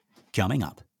Coming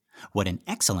up, what an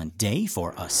excellent day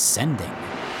for ascending.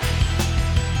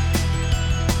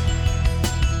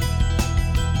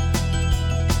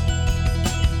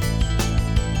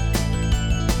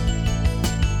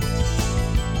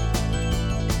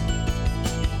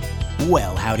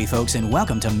 Well, howdy folks, and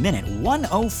welcome to Minute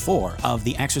 104 of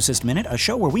The Exorcist Minute, a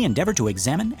show where we endeavor to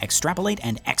examine, extrapolate,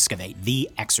 and excavate The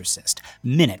Exorcist,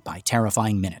 minute by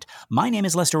terrifying minute. My name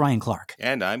is Lester Ryan Clark.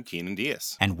 And I'm Keenan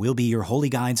Diaz. And we'll be your holy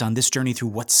guides on this journey through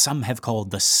what some have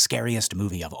called the scariest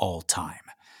movie of all time.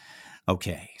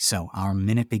 Okay, so our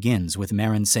minute begins with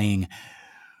Merrin saying,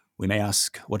 "We may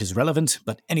ask what is relevant,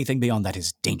 but anything beyond that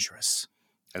is dangerous."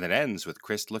 And it ends with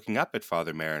Chris looking up at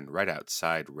Father Merrin right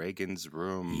outside Reagan's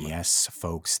room. Yes,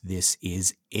 folks, this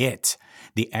is it.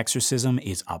 The exorcism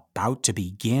is about to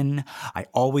begin. I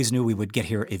always knew we would get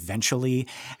here eventually,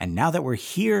 and now that we're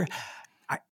here,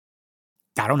 I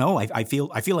don't know. I feel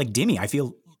like Dimmy. I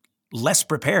feel less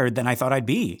prepared than I thought I'd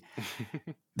be.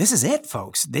 This is it,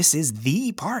 folks. This is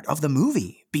the part of the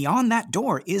movie. Beyond that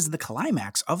door is the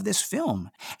climax of this film.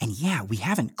 And yeah, we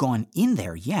haven't gone in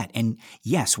there yet. And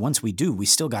yes, once we do, we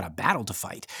still got a battle to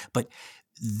fight. But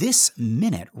this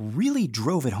minute really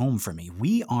drove it home for me.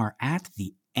 We are at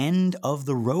the end of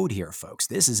the road here, folks.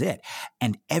 This is it.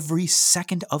 And every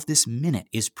second of this minute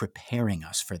is preparing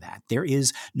us for that. There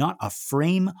is not a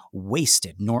frame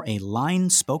wasted, nor a line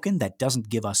spoken that doesn't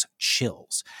give us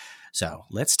chills. So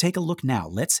let's take a look now.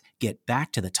 Let's get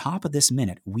back to the top of this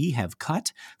minute. We have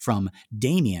cut from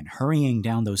Damien hurrying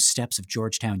down those steps of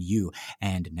Georgetown U,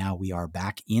 and now we are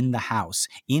back in the house,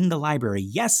 in the library.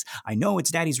 Yes, I know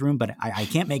it's Daddy's room, but I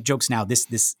can't make jokes now.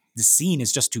 This scene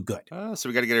is just too good. So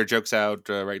we got to get our jokes out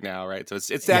right now, right? So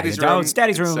it's Daddy's room. Oh, it's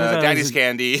Daddy's room. Daddy's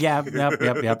candy. Yeah,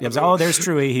 yep. Oh, there's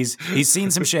Truey. He's seen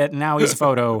some shit, and now he's a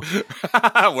photo.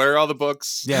 Where are all the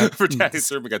books for Daddy's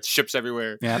room? We got ships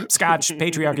everywhere. Yeah, scotch,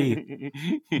 patriarchy,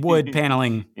 wood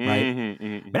paneling, right?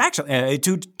 Mm-hmm. But actually,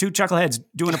 two chuckleheads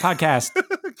doing a podcast.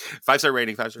 5-star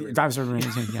rating. 5-star rating. 5-star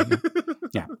rating.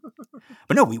 Yeah.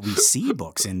 But no, we see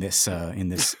books in this. I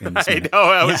know.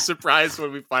 I was surprised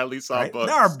when we finally saw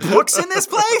books. There are books in this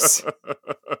place.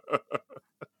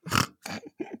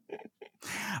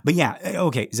 But yeah,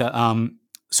 okay.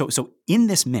 So in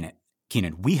this minute,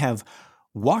 Keenan, we have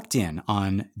walked in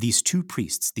on these two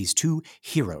priests, these two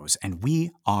heroes, and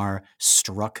we are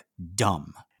struck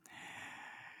dumb.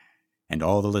 And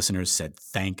all the listeners said,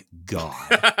 "Thank God."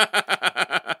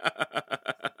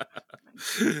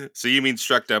 So you mean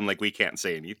struck dumb like we can't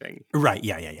say anything? Right.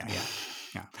 Yeah.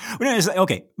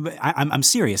 Okay, but I'm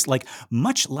serious. Like,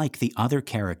 much like the other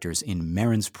characters in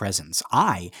Merrin's presence,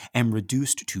 I am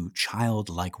reduced to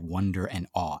childlike wonder and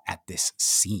awe at this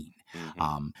scene.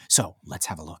 Mm-hmm. So let's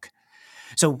have a look.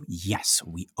 So yes,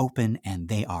 we open and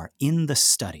they are in the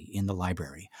study in the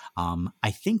library.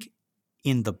 I think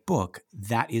in the book,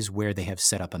 that is where they have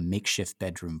set up a makeshift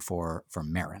bedroom for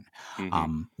Merrin.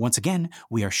 Mm-hmm. Once again,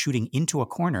 we are shooting into a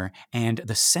corner, and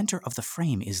the center of the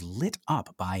frame is lit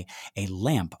up by a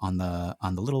lamp on the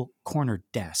little corner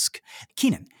desk.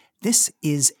 Keenan, this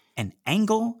is an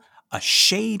angle, a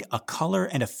shade, a color,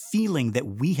 and a feeling that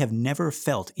we have never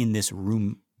felt in this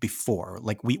room before.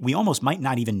 Like we almost might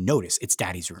not even notice it's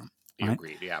Daddy's room. Right?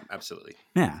 Agreed. Yeah, absolutely.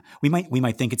 Yeah, we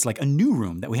might think it's like a new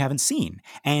room that we haven't seen.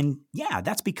 And yeah,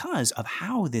 that's because of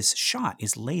how this shot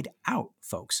is laid out,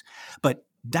 folks. But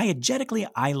diegetically,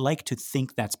 I like to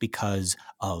think that's because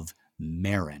of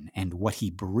Merrin and what he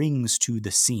brings to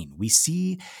the scene. We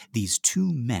see these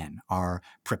two men are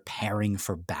preparing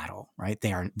for battle, right?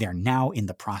 They're now in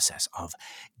the process of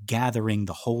gathering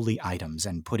the holy items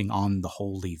and putting on the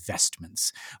holy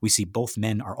vestments. We see both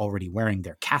men are already wearing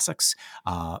their cassocks.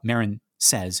 Merrin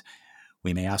says,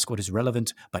 "We may ask what is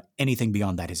relevant, but anything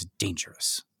beyond that is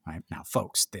dangerous." Right? Now,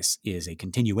 folks, this is a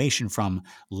continuation from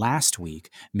last week.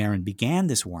 Merrin began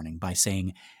this warning by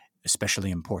saying, "Especially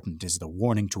important is the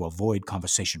warning to avoid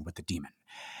conversation with the demon."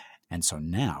 And so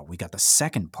now we got the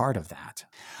second part of that.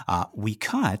 We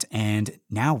cut, and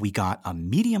now we got a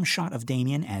medium shot of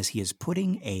Damien as he is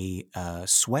putting a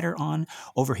sweater on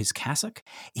over his cassock,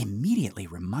 immediately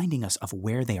reminding us of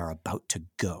where they are about to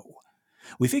go.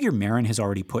 We figure Merrin has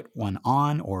already put one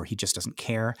on, or he just doesn't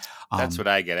care. That's what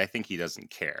I get. I think he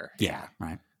doesn't care. Yeah,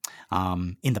 right.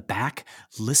 In the back,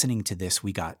 listening to this,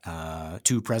 we got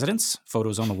two presidents,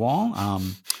 photos on the wall.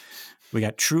 We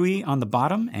got Truey on the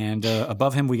bottom, and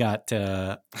above him we got,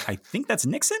 I think that's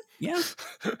Nixon, yeah?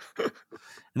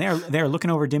 And they're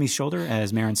looking over Dimmy's shoulder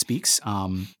as Merrin speaks.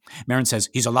 Merrin says,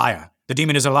 "He's a liar. The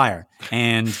demon is a liar."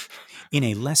 And in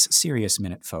a less serious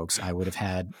minute, folks, I would have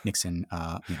had Nixon,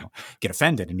 get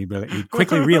offended, and he'd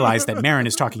quickly realize that Merrin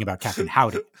is talking about Captain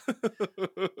Howdy.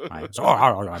 Right? So,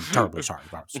 I'm terribly sorry.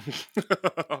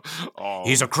 Oh.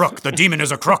 He's a crook. The demon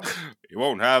is a crook. You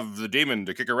won't have the demon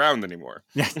to kick around anymore.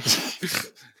 Yeah.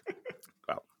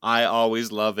 Well, I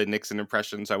always love a Nixon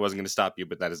impression, so I wasn't going to stop you,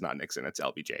 but that is not Nixon. It's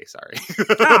LBJ. Sorry.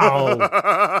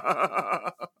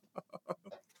 Ow.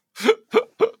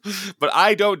 But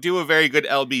I don't do a very good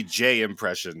LBJ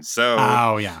impression, so...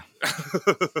 Oh, yeah.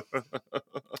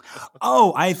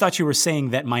 Oh, I thought you were saying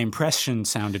that my impression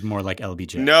sounded more like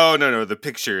LBJ. No. The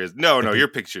picture is... No, your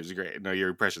picture is great. No, your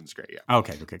impression's great, yeah.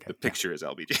 Okay. The picture is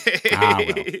LBJ.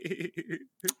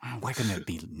 Well. Why couldn't it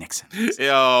be Nixon?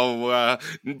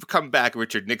 Come back,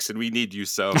 Richard Nixon. We need you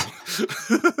so.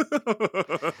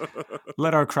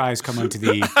 Let our cries come unto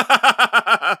thee.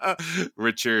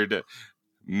 Richard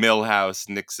Milhouse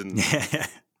Nixon.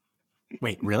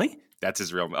 Wait, really? That's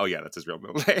his real... Oh, yeah, that's his real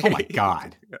middle name. Oh, my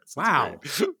God. Yes, wow.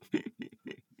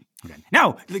 Okay.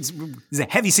 Now, it's a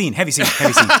heavy scene. We got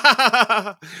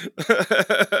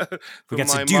my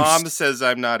seduced. Mom says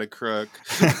I'm not a crook.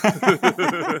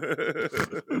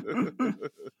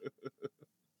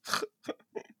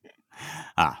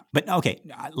 But okay,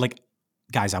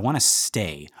 guys, I want to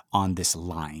stay on this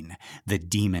line. The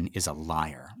demon is a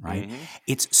liar, right? Mm-hmm.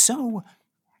 It's so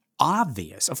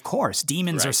obvious. Of course,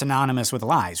 demons are synonymous with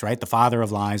lies, right? The father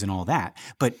of lies and all that.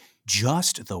 But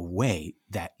just the way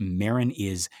that Merrin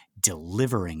is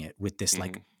delivering it with this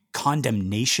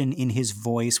condemnation in his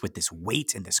voice, with this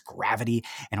weight and this gravity,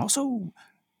 and also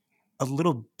a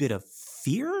little bit of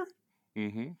fear.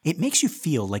 Mm-hmm. It makes you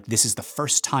feel like this is the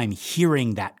first time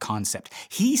hearing that concept.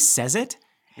 He says it,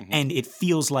 and it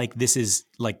feels like this is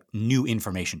like new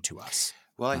information to us.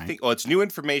 Well, I think it's new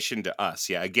information to us.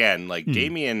 Yeah, again,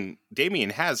 Damien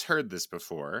has heard this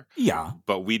before. Yeah,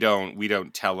 but we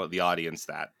don't tell the audience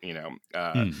that,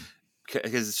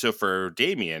 because so for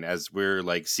Damien, as we're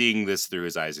seeing this through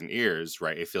his eyes and ears,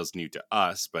 right, it feels new to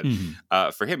us. But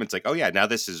for him, it's like, oh yeah, now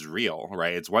this is real,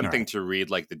 right? It's one thing to read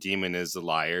the demon is a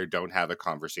liar, don't have a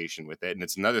conversation with it, and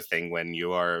it's another thing when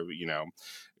you are,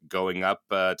 going up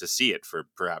to see it for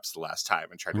perhaps the last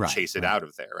time and try to chase it out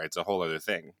of there, right? It's a whole other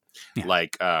thing. Yeah.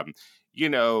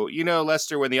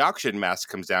 Lester, when the oxygen mask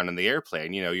comes down in the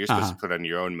airplane, you're supposed to put on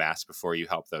your own mask before you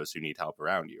help those who need help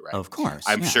around you, right? Of course.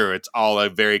 I'm sure it's all a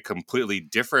very completely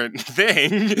different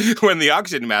thing when the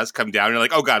oxygen mask come down. You're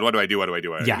like, oh God, what do I do? What do I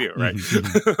do? What do I do? Right?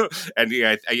 And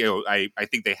I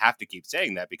think they have to keep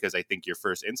saying that, because I think your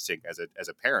first instinct as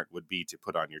a parent would be to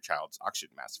put on your child's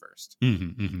oxygen mask first,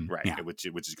 right? Yeah. Which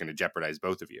is going to jeopardize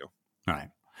both of you. All right.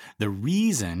 The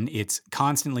reason it's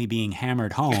constantly being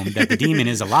hammered home that the demon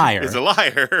is a liar,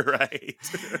 right?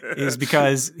 is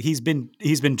because he's been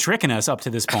tricking us up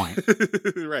to this point.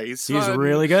 Right. He's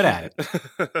really good at it.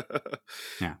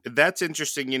 Yeah. That's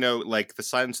interesting. The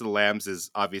Silence of the Lambs is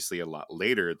obviously a lot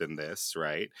later than this,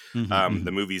 right?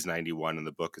 The movie's 91 and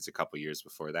the book is a couple years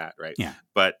before that, right? Yeah.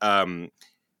 But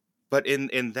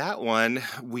in that one,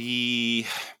 we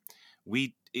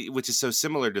which is so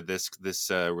similar to this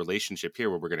relationship here,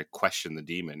 where we're going to question the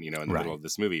demon, in the middle of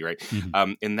this movie, right?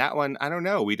 In that one, I don't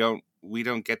know. We don't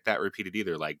get that repeated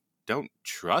either. Don't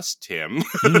trust him.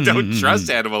 Don't trust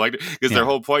Hannibal Lecter, because their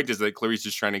whole point is that Clarice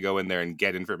is trying to go in there and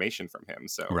get information from him.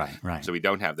 So right. So we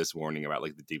don't have this warning about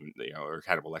the demon, or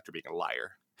Hannibal Lecter being a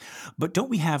liar. But don't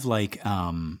we have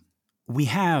we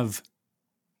have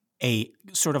a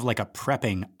sort of a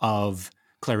prepping of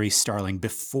Clarice Starling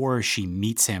before she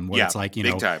meets him, where it's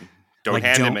big time. Don't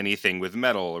hand him anything with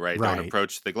metal, right? Don't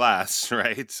approach the glass,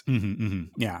 right?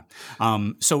 Yeah.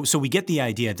 So we get the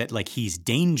idea that he's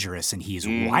dangerous and he's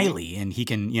wily, and he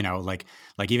can,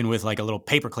 even with a little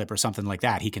paperclip or something like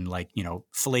that, he can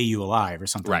flay you alive or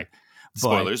something. Right.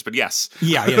 Spoilers, but yes.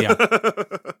 Yeah.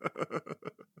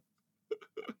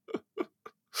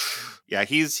 Yeah,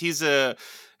 he's a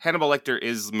Hannibal Lecter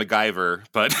is MacGyver,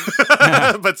 but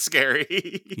but scary.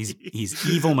 He's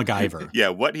evil MacGyver. Yeah,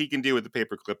 what he can do with the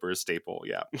paperclip or a staple.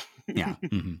 Yeah. Yeah.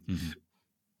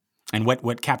 And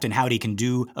what Captain Howdy can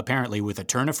do apparently with a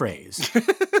turn of phrase.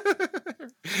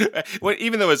 Well,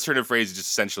 even though his turn of phrase is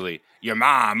just essentially "your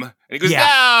mom," and he goes, "No,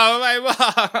 my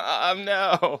mom,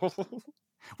 no."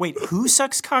 Wait, who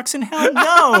sucks cocks in hell?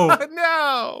 No.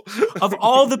 No. Of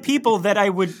all the people that I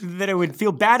would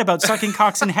feel bad about sucking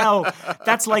cocks in hell,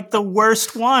 that's the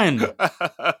worst one.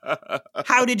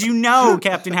 How did you know,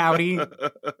 Captain Howdy?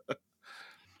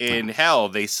 In hell,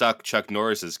 they suck Chuck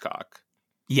Norris's cock.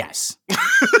 Yes.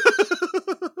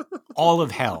 All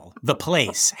of hell. The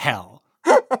place, hell.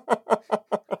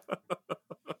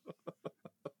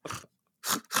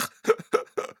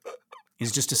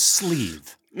 is just a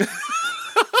sleeve.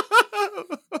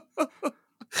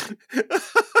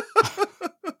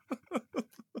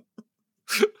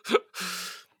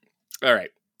 All right.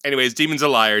 Anyways, demon's a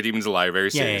liar. Demon's a liar.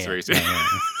 Very serious. Very serious.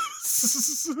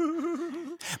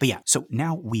 But yeah, so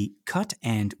now we cut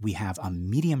and we have a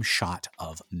medium shot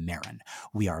of Merrin.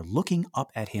 We are looking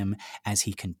up at him as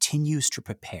he continues to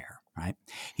prepare, right?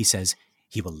 He says,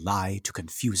 he will lie to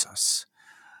confuse us,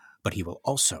 but he will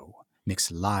also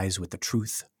mix lies with the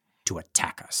truth to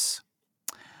attack us.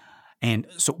 And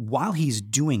so while he's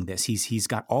doing this, he's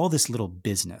got all this little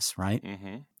business, right?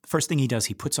 Mm-hmm. First thing he does,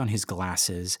 he puts on his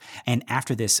glasses. And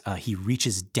after this, he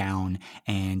reaches down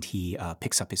and he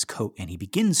picks up his coat and he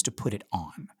begins to put it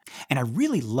on. And I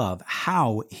really love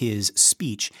how his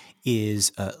speech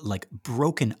is like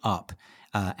broken up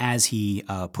as he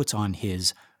puts on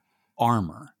his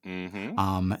armor.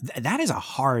 Mm-hmm. That is a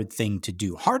hard thing to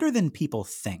do, harder than people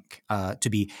think, to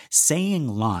be saying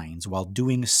lines while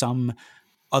doing some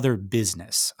other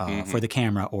business for the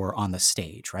camera or on the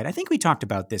stage, right? I think we talked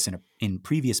about this in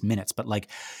previous minutes, but like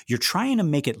you're trying to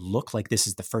make it look like this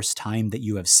is the first time that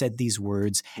you have said these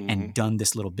words and done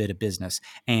this little bit of business.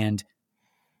 And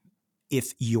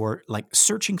if you're like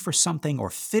searching for something or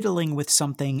fiddling with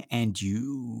something and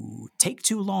you take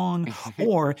too long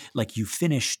or like you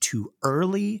finish too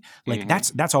early, like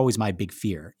that's always my big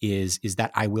fear is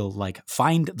that I will like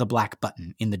find the black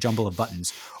button in the jumble of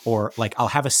buttons, or like I'll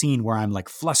have a scene where I'm like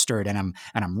flustered and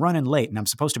I'm running late and I'm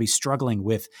supposed to be struggling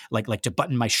with like to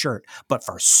button my shirt, but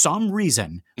for some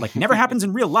reason, like never happens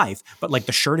in real life, but like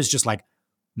the shirt is just like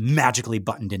magically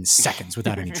buttoned in seconds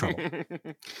without any trouble.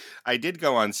 I did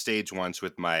go on stage once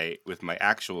with my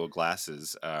actual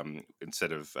glasses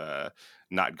instead of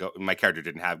my character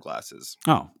didn't have glasses.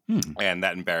 And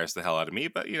that embarrassed the hell out of me,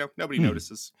 but nobody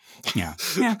notices. Yeah.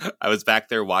 I was back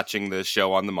there watching the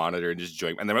show on the monitor and just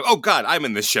enjoying, and they're like, oh god, I'm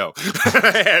in this show.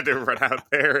 I had to run out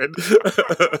there and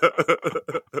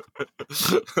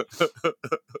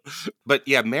but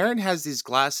yeah, Merrin has these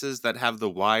glasses that have the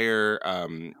wire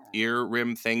ear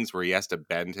rim things where he has to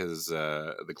bend his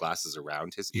the glasses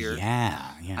around his ear.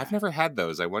 Yeah. I've never had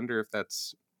those. I wonder if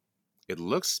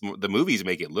the movies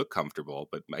make it look comfortable,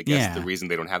 but I guess the reason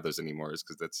they don't have those anymore is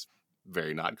because that's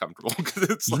very not comfortable.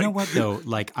 It's you know what though?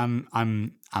 Like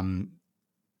I'm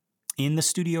in the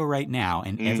studio right now,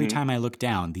 and every time I look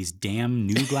down, these damn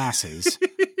new glasses,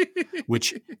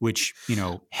 which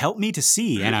help me to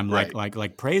see, and I'm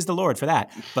like praise the Lord for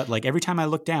that. But like every time I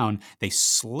look down, they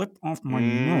slip off my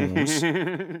nose,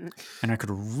 and I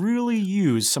could really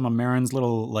use some of Merrin's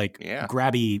little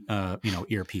grabby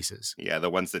earpieces. Yeah, the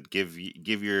ones that give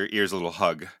your ears a little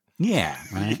hug. Yeah,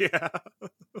 right.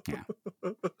 Yeah.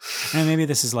 And maybe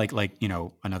this is like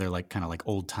another like kind of like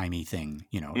old timey thing,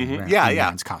 in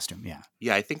Merrin's costume. Yeah.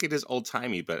 Yeah, I think it is old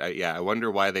timey, but I wonder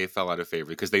why they fell out of favor,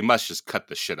 because they must just cut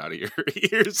the shit out of your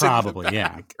ears. Probably,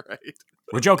 back, right?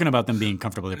 We're joking about them being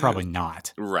comfortable. They're probably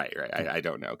not. Right. I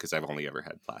don't know, because I've only ever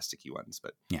had plasticky ones,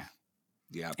 but yeah.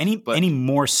 Any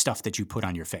more stuff that you put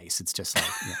on your face, it's just like.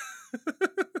 Yeah.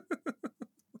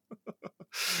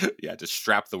 Yeah, just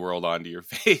strap the world onto your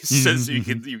face so you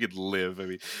could live. I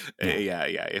mean,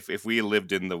 If we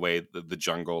lived in the way the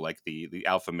jungle, like the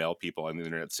alpha male people on the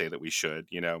internet say that we should,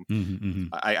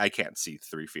 I can't see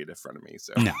 3 feet in front of me.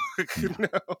 So no.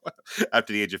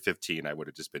 After the age of 15, I would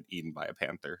have just been eaten by a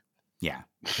panther. Yeah.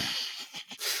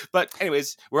 But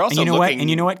anyways, we're also looking. And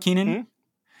you know what, Keenan?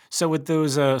 So would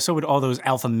all those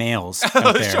alpha males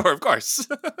out there. Sure, of course.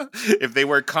 If they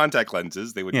wear contact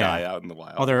lenses, they would die out in the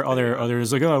wild.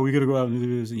 Others like, oh, we got to go out and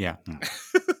do this. Yeah.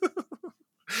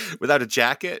 Without a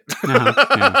jacket.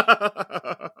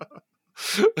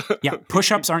 Yeah,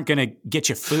 push-ups aren't going to get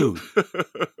you food.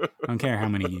 I don't care how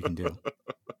many you can do.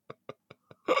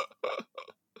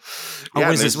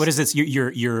 What is this?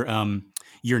 You're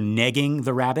negging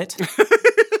the rabbit.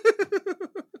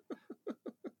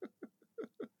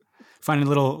 Finding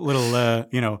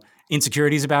little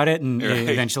insecurities about it, and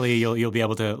eventually you'll be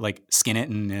able to like skin it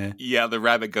and. The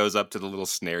rabbit goes up to the little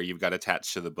snare you've got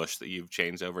attached to the bush that you've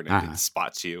changed over, and it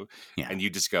spots you, and you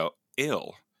just go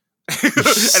ill, and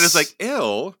it's like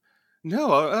ill.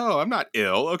 No, I'm not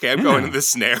ill. Okay, I'm going to this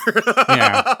snare.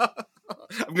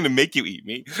 I'm going to make you eat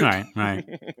me. Right.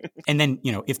 And then,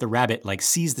 if the rabbit like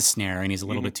sees the snare and he's a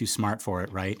little bit too smart for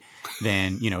it, right?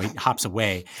 Then, he hops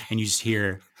away and you just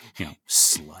hear,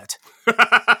 slut.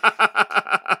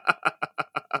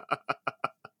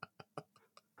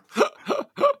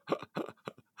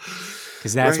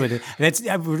 Because that's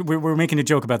we're making a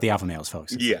joke about the alpha males,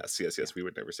 folks. Yes. We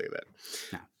would never say that.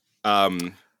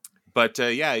 No. But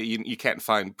yeah, you can't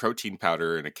find protein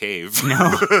powder in a cave. No.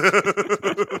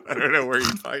 I don't know where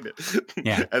you'd find it.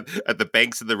 Yeah. At the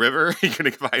banks of the river, you're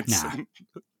going to find some.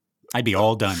 I'd be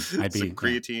all done. I'd some be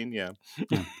creatine, yeah.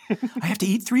 I have to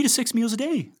eat 3 to 6 meals a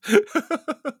day. I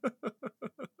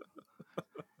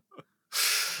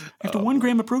have to 1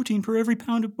 gram of protein per every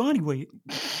pound of body weight.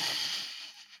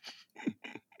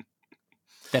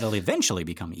 That'll eventually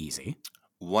become easy.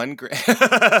 1 gram.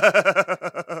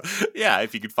 Yeah,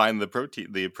 if you could find the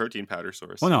protein powder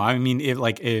source. Well, no, I mean,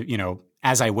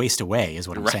 as I waste away is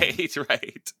what I'm saying.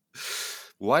 Right.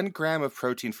 1 gram of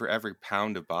protein for every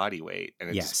pound of body weight, and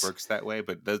it just works that way.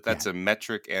 But that's a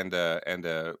metric and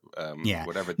a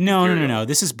whatever. No.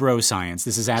 This is bro science.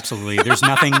 This is absolutely. There's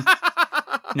nothing.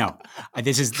 No,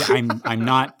 this is. I'm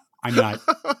not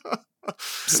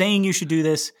saying you should do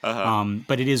this,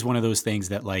 but it is one of those things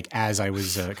that, like, as I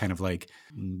was kind of like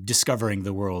discovering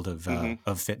the world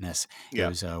of fitness, it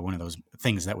was one of those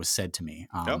things that was said to me.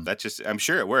 No, that's just. I'm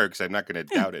sure it works. I'm not going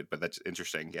to doubt it, but that's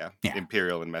interesting. Yeah.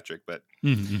 Imperial and metric, but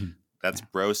that's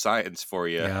bro science for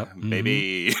you,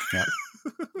 baby. Yep.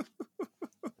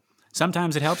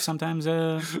 Sometimes it helps. Sometimes,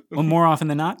 more often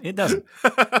than not, it doesn't.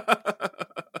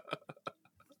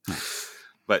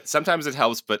 But sometimes it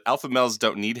helps, but alpha males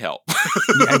don't need help.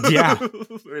 Yeah.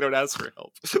 They don't ask for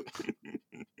help.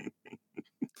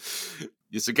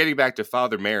 So getting back to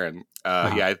Father Merrin,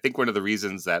 I think one of the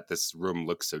reasons that this room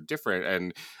looks so different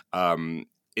and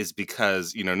is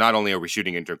because, not only are we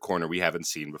shooting into a corner we haven't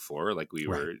seen before, like we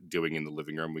were doing in the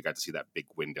living room. We got to see that big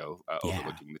window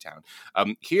overlooking the town.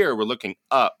 Here we're looking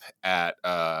up at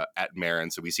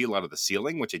Merrin, so we see a lot of the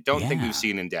ceiling, which I don't think we've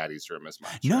seen in Daddy's room as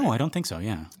much. No, right? I don't think so.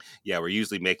 Yeah. Yeah, we're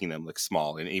usually making them look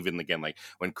small, and even again, like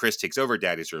when Chris takes over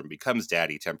Daddy's room, becomes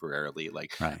Daddy temporarily.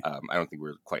 Like, I don't think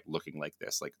we're quite looking like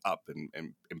this, like up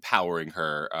and empowering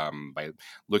her by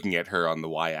looking at her on the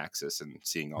y-axis and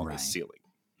seeing all this ceiling.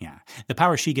 Yeah. The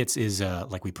power she gets is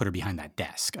like we put her behind that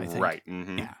desk, I think. Right.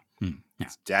 Mm-hmm. Yeah.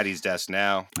 It's Daddy's desk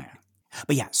now. Yeah.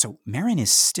 But yeah, so Merrin is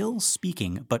still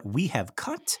speaking, but we have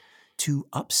cut to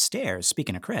upstairs,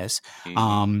 speaking of Chris,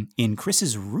 in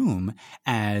Chris's room,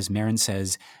 as Merrin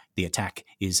says, the attack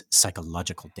is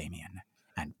psychological, Damien,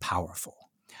 and powerful.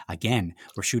 Again,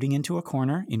 we're shooting into a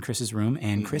corner in Chris's room,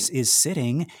 and Chris is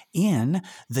sitting in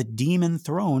the demon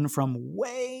throne from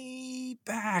way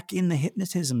back in the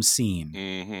hypnotism scene.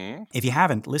 If you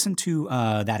haven't, listen to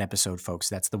that episode, folks.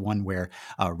 That's the one where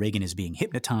Reagan is being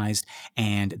hypnotized,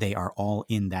 and they are all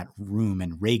in that room,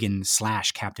 and Reagan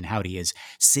 / Captain Howdy is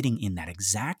sitting in that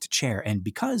exact chair. And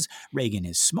because Reagan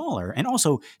is smaller, and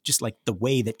also just like the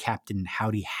way that Captain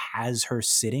Howdy has her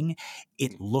sitting,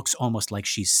 it looks almost like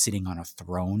she's sitting on a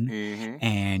throne.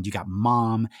 And you got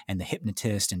Mom and the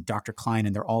hypnotist and Dr. Klein,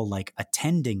 and they're all like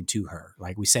attending to her.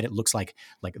 Like we said, it looks like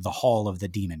the hall of the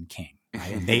Demon King,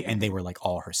 right? And they were like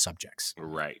all her subjects.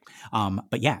 Right.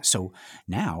 But yeah, so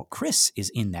now Chris is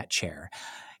in that chair.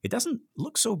 It doesn't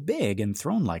look so big and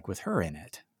throne-like with her in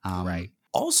it. Right.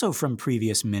 Also from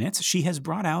previous minutes, she has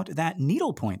brought out that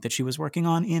needlepoint that she was working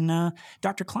on in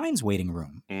Dr. Klein's waiting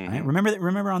room. Right?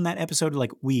 Remember on that episode,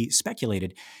 like we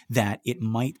speculated that it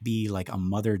might be like a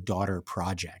mother-daughter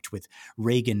project with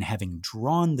Reagan having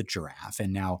drawn the giraffe,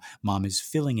 and now Mom is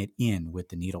filling it in with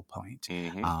the needlepoint.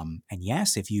 And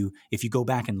yes, if you go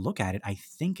back and look at it, I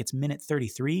think it's minute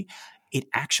 33. It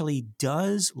actually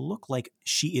does look like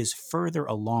she is further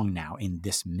along now in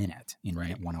this minute, in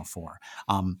minute 104.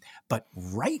 But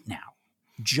right now,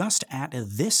 just at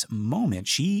this moment,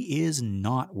 she is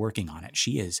not working on it.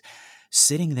 She is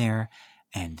sitting there,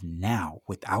 and now,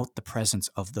 without the presence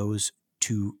of those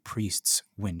 2 priests,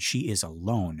 when she is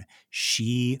alone,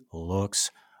 she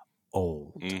looks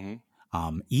old.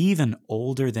 Even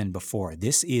older than before.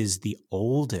 This is the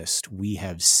oldest we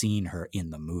have seen her in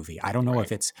the movie. I don't know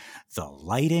if it's the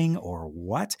lighting or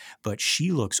what, but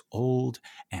she looks old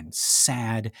and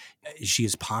sad. She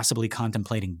is possibly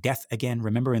contemplating death again.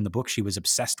 Remember in the book, she was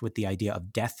obsessed with the idea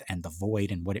of death and the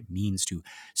void and what it means to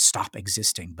stop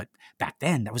existing. But back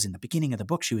then, that was in the beginning of the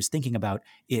book, she was thinking about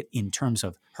it in terms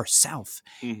of herself.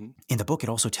 In the book, it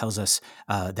also tells us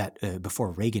that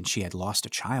before Reagan, she had lost a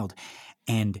child,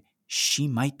 and she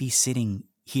might be sitting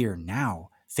here now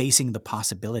facing the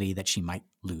possibility that she might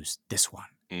lose this one.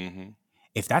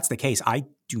 If that's the case, I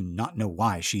do not know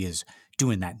why she is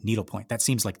doing that needlepoint. That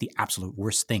seems like the absolute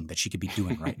worst thing that she could be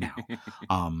doing right now.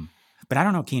 But I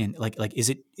don't know, Keenan, like is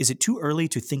it too early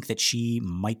to think that she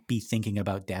might be thinking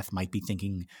about death, might be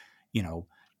thinking,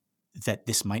 that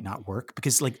this might not work?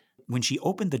 Because like when she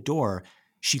opened the door,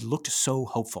 she looked so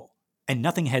hopeful, and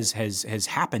nothing has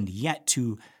happened yet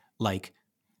to like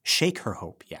shake her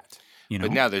hope yet.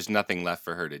 But now there's nothing left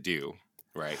for her to do.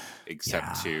 Right.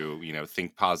 Except to,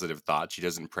 think positive thoughts. She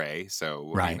doesn't pray.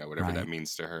 So, Right. whatever that Right.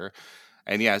 means to her.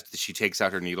 And yeah, she takes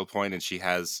out her needlepoint and she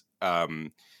has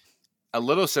a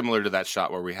little similar to that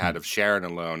shot where we had of Sharon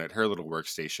alone at her little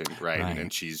workstation, right? And then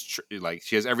Right. she's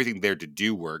she has everything there to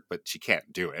do work, but she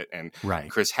can't do it. And Right.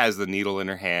 Chris has the needle in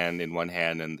her hand in one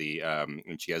hand, and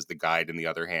and she has the guide in the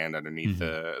other hand underneath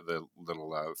the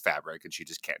little fabric, and she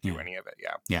just can't do any of it.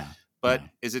 Yeah. Yeah. But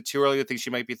is it too early to think she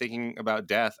might be thinking about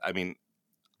death? I mean,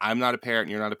 I'm not a parent.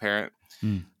 You're not a parent.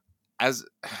 As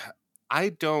I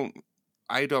don't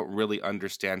really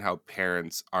understand how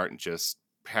parents aren't just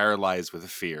paralyzed with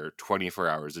fear 24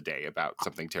 hours a day about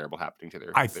something terrible happening to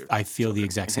their I feel children. the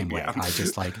exact same way. I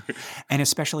just and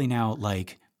especially now,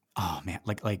 oh man,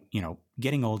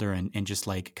 getting older and just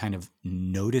kind of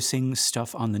noticing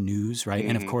stuff on the news, right?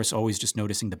 And of course, always just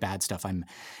noticing the bad stuff. I'm,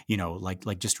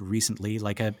 just recently,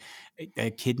 a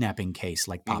kidnapping case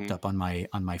popped up on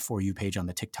my For You page on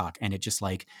the TikTok, and it just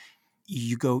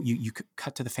you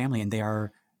cut to the family and they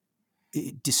are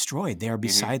destroyed. They are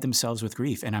beside themselves with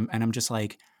grief, and I'm just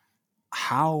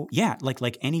how? Yeah,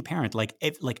 like any parent,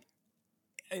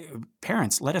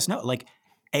 parents, let us know.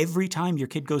 Every time your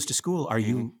kid goes to school, are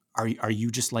you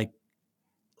just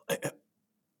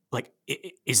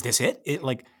is this it?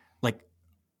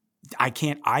 I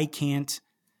can't. I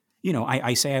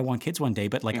say I want kids one day,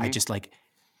 but I just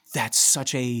that's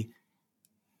such a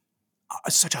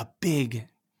big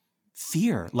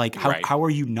fear. How are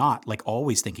you not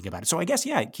always thinking about it? So I guess,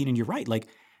 yeah, Keenan, you're right.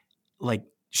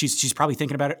 She's probably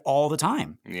thinking about it all the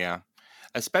time. Yeah.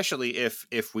 Especially if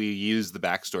we use the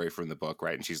backstory from the book,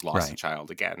 right? And she's lost a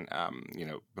child again.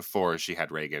 Before she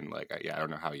had Reagan, I don't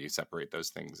know how you separate those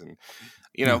things. And,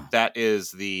 that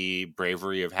is the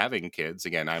bravery of having kids.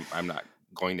 Again, I'm not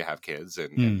going to have kids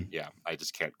and yeah, I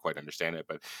just can't quite understand it.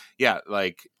 But yeah,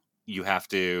 you have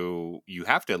to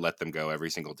let them go every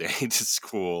single day to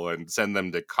school and send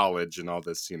them to college and all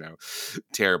this,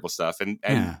 terrible stuff. And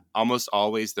almost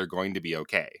always they're going to be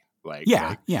okay.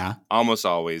 Almost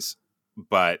always.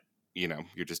 But,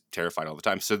 you're just terrified all the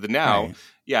time. So now,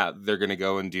 they're going to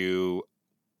go and your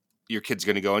kid's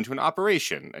going to go into an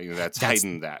operation. That's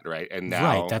heightened that, right? And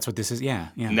now, that's what this is. Yeah.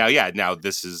 Now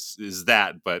this is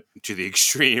that, but to the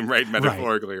extreme, right?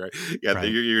 Metaphorically, right? Yeah.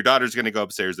 Your daughter's going to go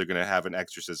upstairs. They're going to have an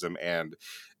exorcism, and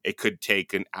it could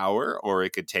take an hour or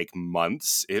it could take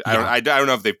months. I don't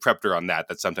know if they've prepped her on that.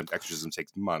 That sometimes exorcism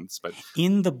takes months, but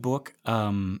in the book,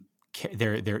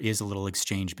 there is a little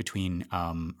exchange between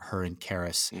her and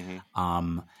Karis, and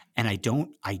I'm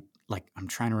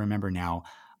trying to remember now.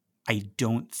 I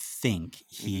don't think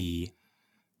he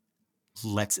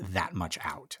lets that much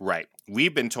out. Right.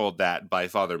 We've been told that by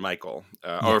Father Michael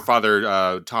or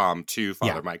Father Tom to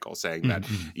Father Michael, saying that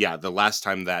the last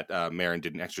time that Merrin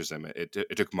did an exorcism, it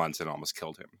took months and almost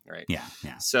killed him. Right. Yeah.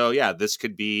 So this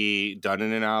could be done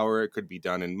in an hour. It could be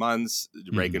done in months.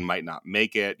 Reagan might not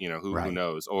make it. Who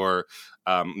knows? Or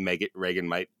Reagan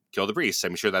might kill the priest.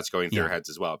 I'm sure that's going through her heads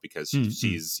as well, because she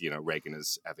sees Reagan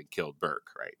as having killed Burke.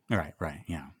 Right. Right.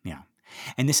 Yeah.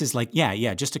 And this is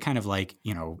just to kind of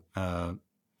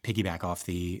piggyback off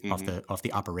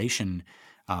the operation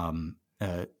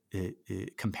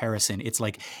comparison. It's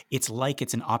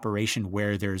it's an operation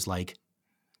where there's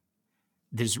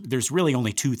really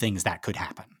only two things that could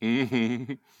happen,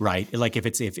 right?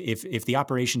 If the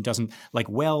operation doesn't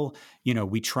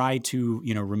we tried to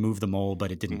remove the mole,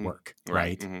 but it didn't work,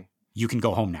 right? You can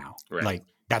go home now, right?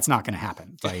 That's not going to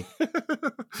happen.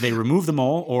 They remove the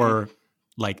mole, or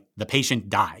the patient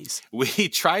dies. We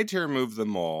tried to remove the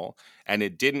mole and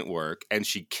it didn't work, and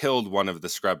she killed one of the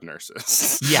scrub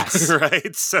nurses. Yes.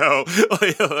 Right. So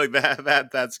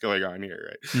that's going on here,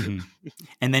 right?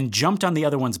 And then jumped on the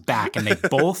other one's back, and they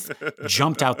both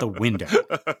jumped out the window.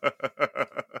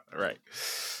 Right.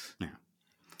 Yeah.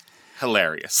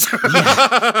 Hilarious.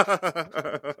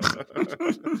 Yeah.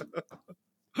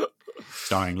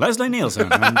 Starring Leslie Nielsen.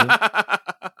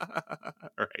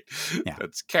 Right. Yeah.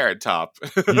 That's Carrot Top.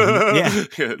 Yeah.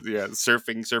 Yeah.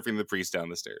 Surfing the priest down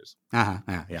the stairs. Yeah.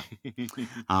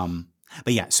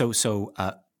 But yeah, so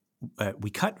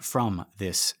we cut from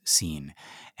this scene,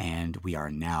 and we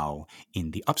are now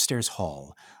in the upstairs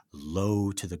hall,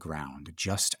 low to the ground,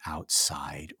 just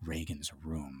outside Reagan's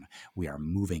room. We are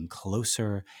moving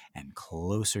closer and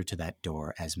closer to that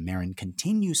door as Merrin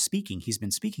continues speaking. He's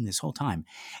been speaking this whole time,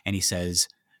 and he says,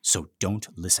 "So don't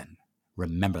listen.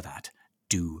 Remember that.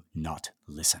 Do not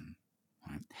listen."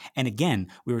 Right? And again,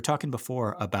 we were talking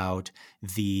before about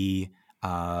the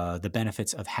the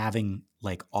benefits of having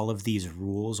like all of these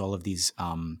rules, all of these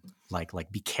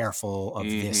like be careful of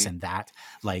this and that,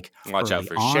 like watch out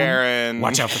for on. Sharon.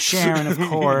 Watch out for Sharon, of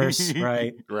course,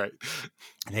 right? Right.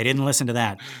 They didn't listen to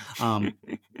that.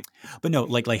 But no,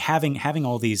 like having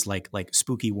all these like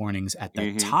spooky warnings at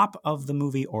the top of the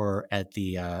movie or at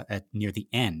the at near the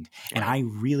end, and I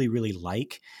really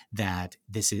like that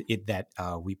this is it that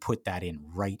we put that in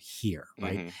right here,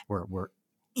 right? We're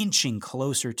inching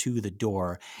closer to the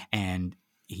door, and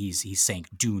he's saying,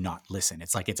 "Do not listen."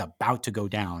 It's like it's about to go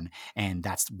down, and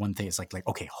that's one thing. It's like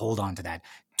okay, hold on to that.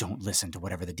 Don't listen to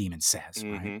whatever the demon says,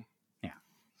 right?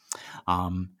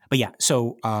 But yeah,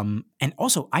 so, and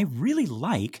also I really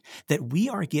like that we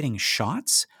are getting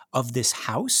shots of this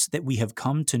house that we have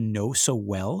come to know so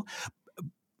well.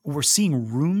 We're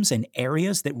seeing rooms and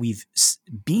areas that we've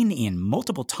been in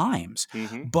multiple times,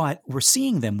 but we're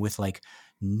seeing them with like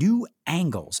new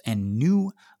angles and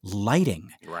new lighting,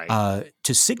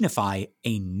 to signify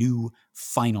a new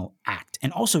final act.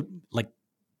 And also like,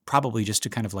 probably just to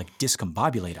kind of like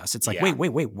discombobulate us. It's like, wait,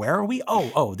 where are we?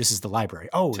 Oh, this is the library.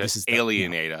 Oh, this is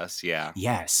alienate us. Yeah.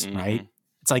 Yes. Right.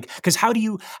 It's like, because how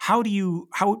do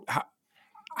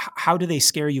they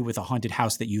scare you with a haunted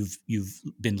house that you've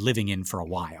been living in for a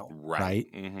while? Right.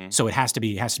 So it has to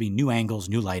be new angles,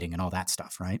 new lighting, and all that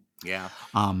stuff. Right. Yeah.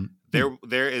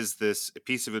 There is this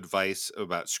piece of advice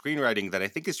about screenwriting that I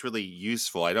think is really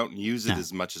useful. I don't use it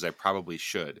as much as I probably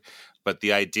should, but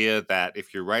the idea that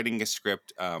if you're writing a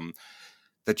script,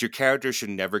 that your character should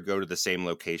never go to the same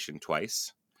location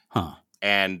twice.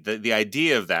 And the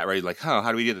idea of that, right? Like,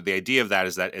 how do we do that? The idea of that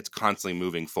is that it's constantly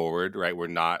moving forward, right? We're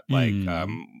not like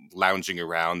lounging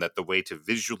around. That the way to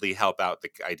visually help out the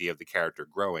idea of the character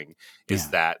growing is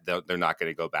that they're not going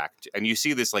to go back to. And you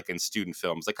see this like in student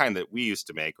films, the kind that we used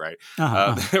to make, right?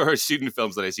 There are student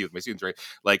films that I see with my students, right?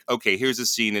 Like, okay, here's a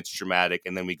scene, it's dramatic,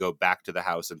 and then we go back to the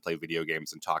house and play video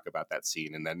games and talk about that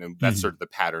scene, and then that's sort of the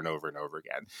pattern over and over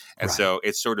again. And so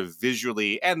it's sort of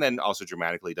visually and then also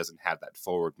dramatically doesn't have that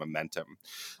forward momentum.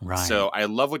 Right. So I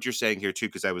love what you're saying here too,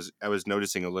 because I was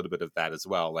noticing a little bit of that as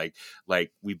well.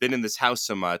 Like we've been in this house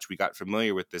so much, we got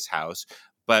familiar with this house,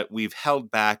 but we've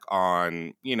held back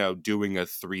on, doing a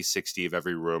 360 of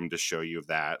every room to show you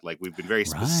that. Like we've been very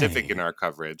specific in our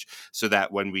coverage so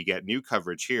that when we get new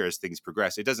coverage here as things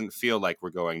progress, it doesn't feel like we're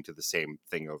going to the same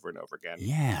thing over and over again.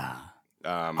 Yeah.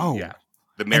 Yeah.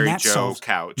 The Mary Jo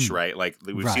couch, right? Like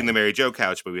we've seen the Mary Jo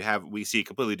couch, but we see it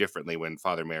completely differently when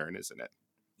Father Merrin is in it.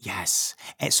 Yes.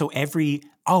 And so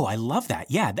I love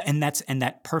that. Yeah. And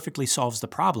that perfectly solves the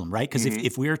problem, right? Because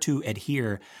if we're to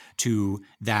adhere to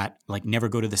that, like never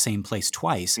go to the same place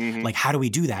twice, like how do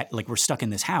we do that? Like we're stuck in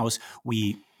this house.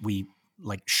 We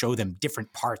like show them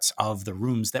different parts of the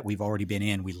rooms that we've already been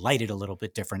in. We light it a little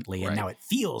bit differently. And now it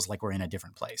feels like we're in a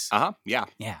different place. Yeah.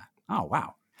 Yeah. Oh,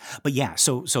 wow. But yeah,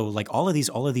 so like all of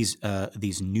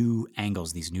these new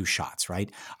angles, these new shots,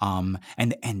 right?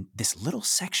 And this little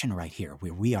section right here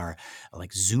where we are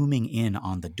like zooming in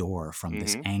on the door from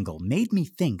this angle made me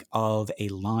think of a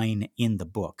line in the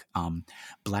book.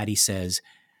 Blatty says,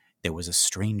 "There was a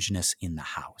strangeness in the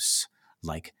house,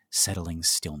 like settling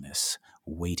stillness,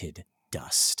 weighted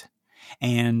dust."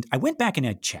 And I went back and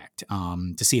I checked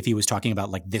to see if he was talking about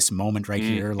like this moment right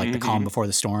here, like the calm before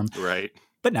the storm. Right.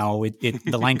 But no,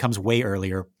 the line comes way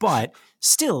earlier. But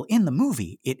still, in the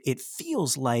movie, it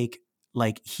feels like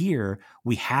here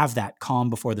we have that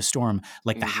calm before the storm,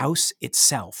 like the house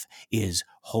itself is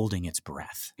holding its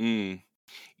breath.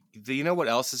 You know what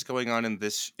else is going on in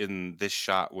this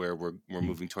shot where we're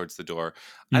moving towards the door?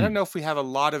 I don't know if we have a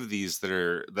lot of these that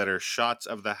are shots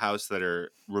of the house that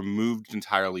are removed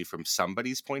entirely from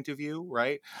somebody's point of view,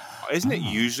 right? Isn't it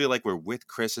usually like we're with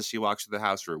Chris as she walks to the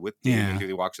house, or with Damon as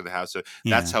he walks to the house? So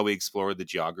that's how we explore the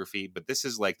geography. But this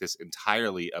is like this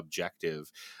entirely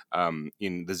objective.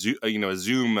 In the a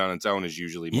zoom on its own is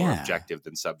usually more objective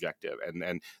than subjective,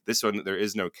 and this one there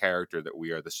is no character that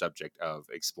we are the subject of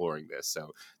exploring this.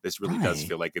 So this really does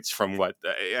feel like it's from what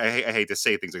I hate to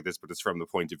say things like this, but it's from the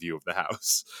point of view of the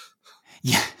house.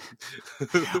 Yeah.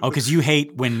 Oh, because you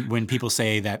hate when people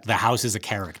say that the house is a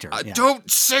character.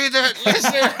 Don't say that,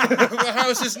 listener. The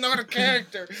house is not a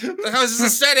character. The house is a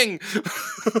setting.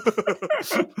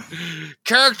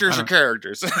 Characters are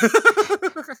characters. The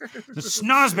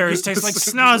snozberries taste like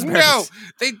snozberries. No,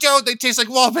 they don't. They taste like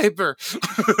wallpaper.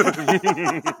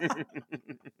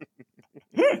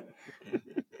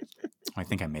 I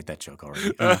think I made that joke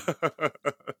already.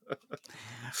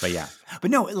 But yeah. But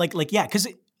no, like yeah, because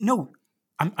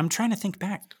I'm trying to think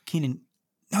back, Keenan.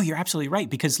 No, you're absolutely right,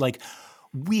 because like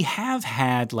we have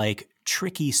had like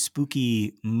tricky,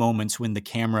 spooky moments when the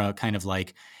camera kind of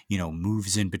like,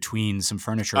 moves in between some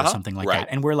furniture or something like that.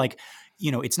 And we're like,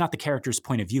 it's not the character's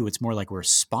point of view. It's more like we're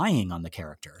spying on the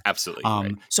character. Absolutely.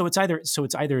 Right. So it's either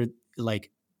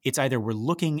we're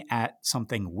looking at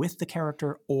something with the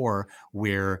character or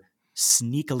we're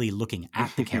sneakily looking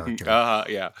at the character.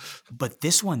 Yeah. But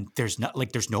this one, there's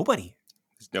nobody. There's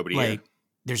nobody here.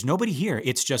 There's nobody here.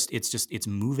 It's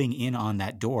moving in on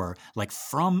that door, like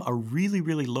from a really,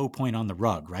 really low point on the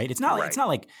rug, right? It's not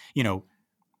like,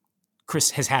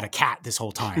 Chris has had a cat this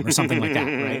whole time or something like that,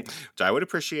 right? Which I would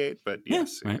appreciate, but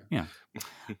yes. Yeah, right, yeah.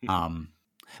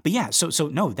 But yeah, so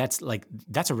no, that's a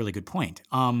really good point.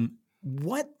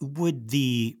 What would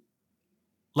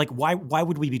why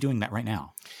would we be doing that right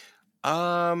now?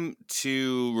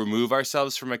 To remove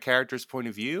ourselves from a character's point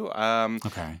of view.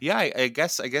 Okay. Yeah, I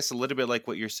guess a little bit like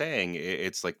what you're saying.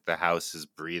 It's like the house is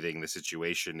breathing, the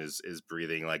situation is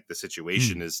breathing, like the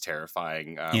situation is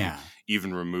terrifying.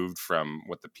 Even removed from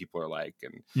what the people are like,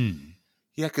 and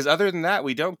yeah, because other than that,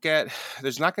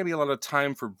 there's not going to be a lot of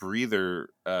time for breather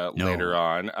later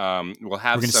on. We're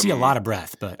going to see a lot of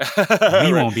breath, but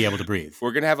we won't be able to breathe.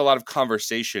 We're going to have a lot of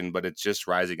conversation, but it's just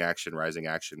rising action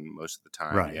most of the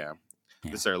time. Right. Yeah.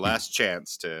 This is our last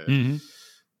chance to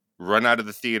run out of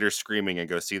the theater screaming and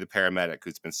go see the paramedic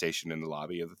who's been stationed in the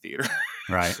lobby of the theater.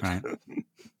 Right.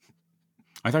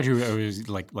 I thought it was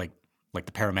like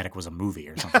the paramedic was a movie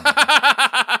or something.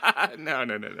 No.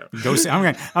 Go see,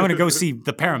 I'm gonna go see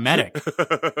the paramedic.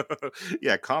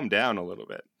 Yeah, calm down a little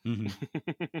bit.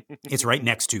 It's right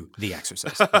next to The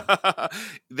Exorcist.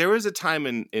 There was a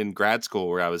time in grad school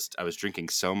where I was drinking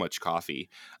so much coffee,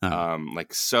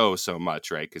 like so much,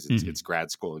 right? Because it's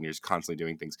grad school and you're just constantly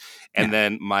doing things, and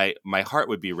then my heart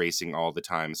would be racing all the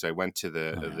time. So I went to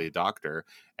the doctor,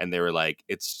 and they were like,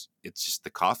 "It's just the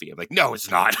coffee." I'm like, "No, it's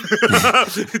not.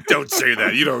 Don't say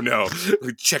that. You don't know."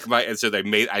 Check and so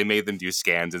I made them do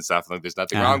scans and stuff. Like, there's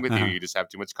nothing wrong with you. You just have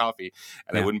too much coffee,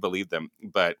 and I wouldn't believe them.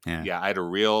 But yeah, I had a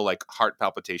real like heart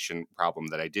palpitation problem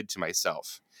that I did to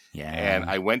myself. Yeah, and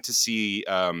I went to see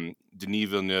Denis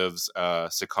Villeneuve's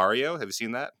Sicario. Have you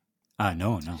seen that?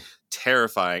 No.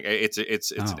 Terrifying. It's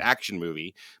an action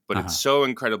movie, but it's so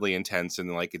incredibly intense,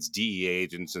 and like it's DEA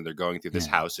agents and they're going through this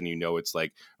house, and it's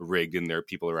like rigged and there are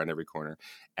people around every corner.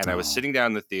 And I was sitting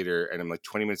down in the theater, and I'm like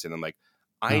 20 minutes in, I'm like,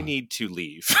 I need to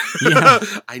leave.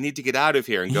 I need to get out of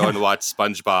here and go and watch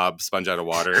SpongeBob Sponge Out of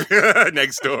Water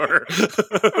next door.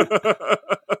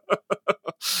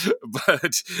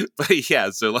 but yeah,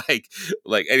 so like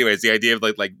anyways, the idea of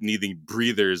like needing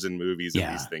breathers in movies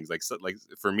and these things, like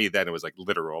for me then it was like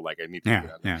literal, like I need to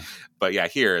get out. But yeah,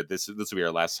 here this will be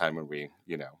our last time when we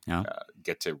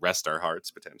get to rest our hearts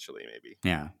potentially, maybe.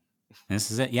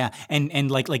 This is it. Yeah. And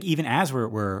like even as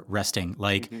we're resting,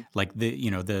 like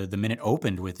the minute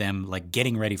opened with them like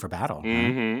getting ready for battle.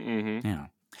 Right? Yeah.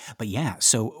 But yeah,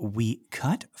 so we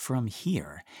cut from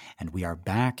here and we are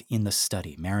back in the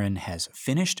study. Merrin has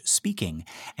finished speaking,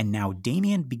 and now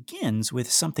Damien begins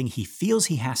with something he feels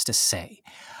he has to say.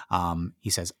 He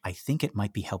says, "I think it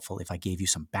might be helpful if I gave you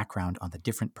some background on the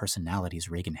different personalities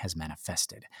Reagan has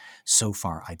manifested. So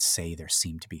far, I'd say there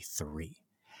seem to be 3.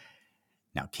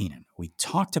 Now, Keenan, we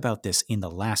talked about this in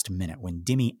the last minute when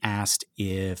Dimmy asked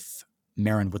if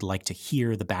Merrin would like to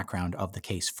hear the background of the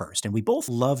case first. And we both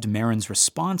loved Merrin's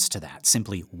response to that,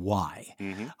 simply why.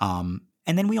 And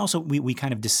then we also, we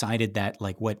kind of decided that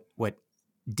like what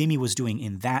Dimmy was doing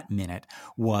in that minute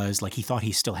was like he thought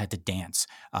he still had to dance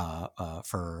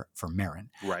for Merrin.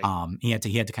 Right. He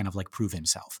had to kind of like prove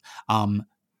himself.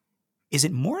 Is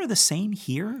it more of the same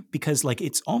here? Because like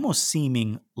it's almost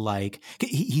seeming like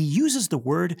he uses the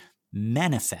word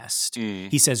manifest.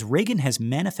 He says Reagan has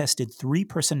manifested 3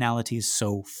 personalities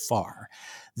so far.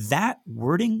 That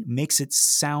wording makes it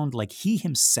sound like he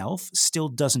himself still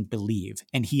doesn't believe,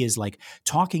 and he is like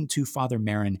talking to Father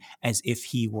Merrin as if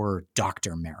he were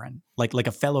Dr. Merrin, like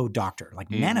a fellow doctor.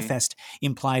 Like manifest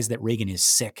implies that Reagan is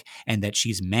sick and that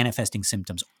she's manifesting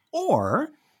symptoms,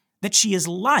 or that she is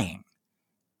lying.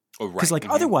 Because like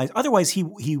otherwise he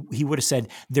would have said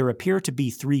there appear to be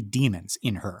 3 demons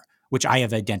in her, which I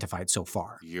have identified so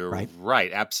far. You're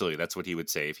right. Absolutely. That's what he would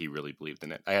say if he really believed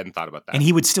in it. I hadn't thought about that. And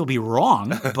he would still be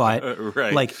wrong, but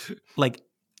right. like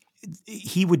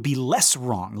he would be less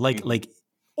wrong.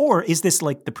 Or is this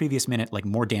like the previous minute, like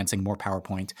more dancing, more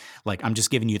PowerPoint? Like I'm just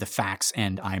giving you the facts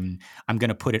and I'm going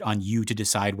to put it on you to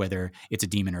decide whether it's a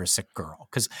demon or a sick girl.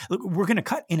 Because we're going to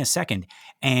cut in a second,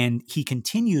 and he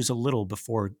continues a little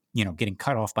before, getting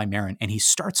cut off by Merrin, and he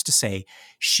starts to say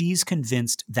she's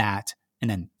convinced that And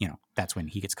then, that's when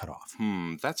he gets cut off.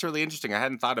 That's really interesting. I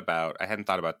hadn't thought about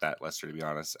that, Lester, to be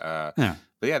honest. Yeah.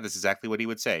 But yeah, that's exactly what he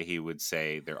would say. He would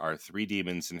say there are 3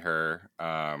 demons in her,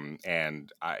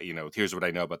 and here's what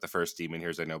I know about the first demon.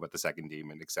 Here's what I know about the second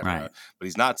demon, etc. Right. But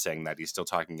he's not saying that. He's still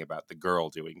talking about the girl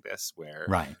doing this, where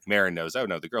Merrin knows, oh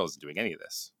no, the girl isn't doing any of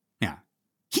this. Yeah,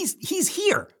 he's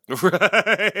here.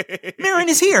 Right. Merrin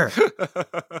is here.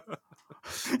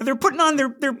 They're putting on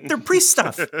their priest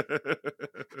stuff.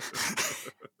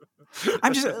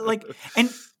 I'm just like,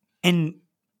 and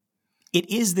it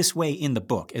is this way in the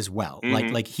book as well.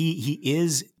 Like he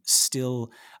is still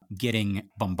getting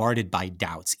bombarded by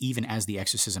doubts even as the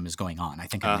exorcism is going on. I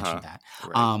think I mentioned that.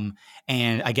 Right.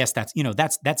 And I guess that's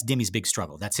Dimmy's big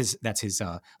struggle. That's his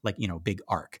big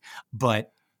arc.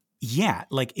 But yeah,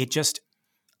 like it just,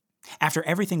 after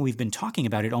everything we've been talking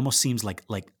about, it almost seems like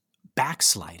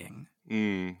backsliding.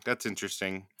 That's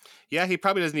interesting. Yeah, he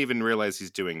probably doesn't even realize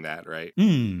he's doing that, right?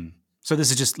 So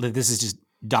this is just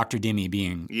Dr. Dimmy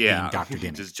being Dr.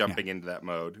 Dimmy. Just jumping into that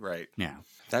mode, right? Yeah.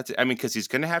 Because he's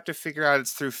going to have to figure out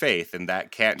it's through faith, and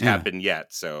that can't happen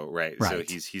yet. So, right. So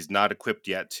he's not equipped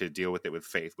yet to deal with it with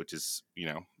faith, which is,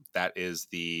 that is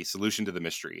the solution to the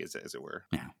mystery, as it were.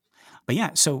 Yeah. But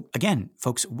yeah, so again,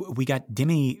 folks, we got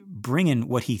Dimmy bringing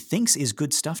what he thinks is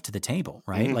good stuff to the table,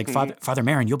 right? Mm-hmm. Like Father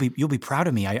Merrin, you'll be proud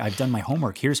of me. I've done my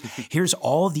homework. Here's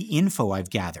all the info I've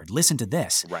gathered. Listen to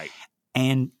this. Right.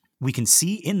 And we can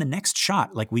see in the next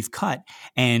shot, like we've cut,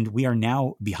 and we are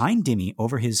now behind Dimmy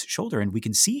over his shoulder, and we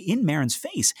can see in Merrin's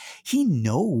face, he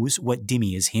knows what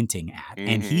Dimmy is hinting at,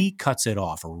 and he cuts it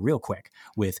off real quick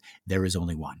with, there is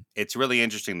only one. It's really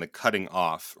interesting, the cutting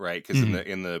off, right? Because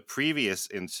in the previous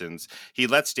instance, he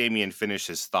lets Damien finish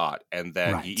his thought, and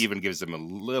then he even gives him a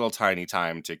little tiny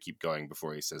time to keep going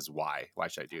before he says, why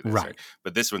should I do this? Right.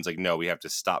 But this one's like, no, we have to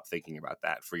stop thinking about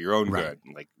that for your own good.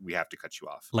 Like, we have to cut you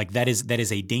off. Like that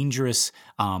is a dangerous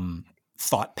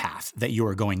thought path that you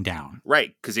are going down.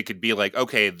 Right, because it could be like,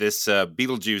 okay, this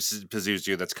Beetlejuice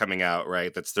Pazuzu that's coming out,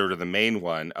 right? That's third of the main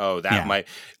one. Oh, that might,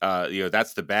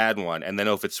 that's the bad one. And then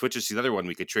if it switches to the other one,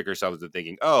 we could trick ourselves into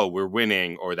thinking, oh, we're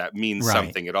winning, or that means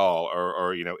something at all,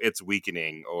 or it's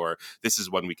weakening, or this is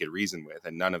one we could reason with,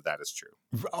 and none of that is true.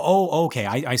 Oh, okay,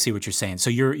 I see what you're saying. So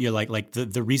you're like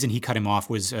the reason he cut him off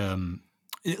was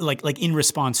like in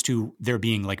response to there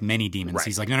being like many demons. Right.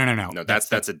 He's like, no. No,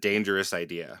 that's a dangerous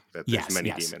idea that there's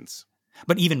many demons.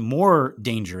 But even more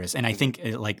dangerous, and I think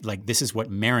like this is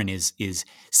what Merrin is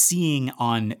seeing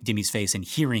on Dimmy's face and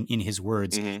hearing in his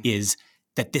words is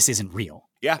that this isn't real.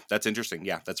 Yeah, that's interesting.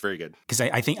 Yeah, that's very good. Because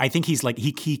I think he's like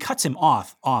he cuts him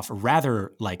off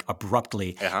rather like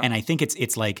abruptly, and I think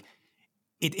it's like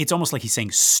it's almost like he's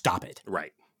saying stop it.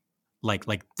 Right. Like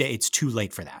it's too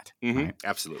late for that. Right?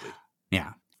 Absolutely.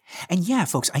 Yeah. And yeah,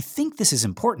 folks, I think this is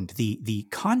important, the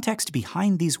context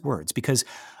behind these words, because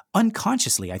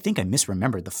unconsciously, I think I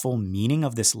misremembered the full meaning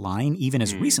of this line, even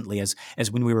as recently as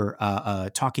when we were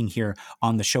talking here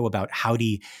on the show about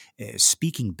Howdy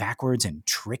speaking backwards and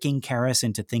tricking Karras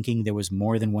into thinking there was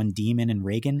more than one demon in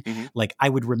Reagan. Like, I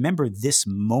would remember this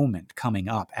moment coming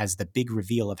up as the big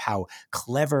reveal of how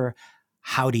clever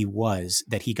Howdy was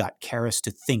that he got Karras to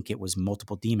think it was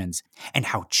multiple demons, and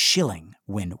how chilling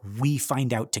when we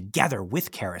find out together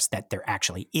with Karras that there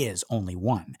actually is only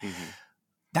one.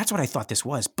 That's what I thought this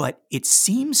was, but it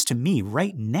seems to me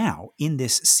right now in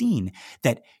this scene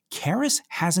that Karras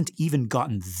hasn't even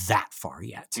gotten that far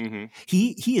yet.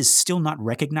 He is still not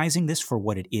recognizing this for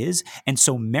what it is, and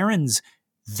so Merrin's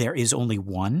 "there is only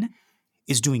one"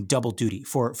 is doing double duty.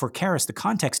 For Karras, the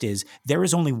context is there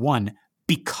is only one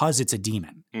because it's a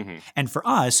demon. And for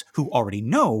us, who already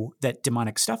know that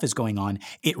demonic stuff is going on,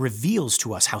 it reveals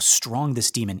to us how strong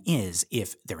this demon is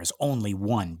if there is only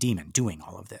one demon doing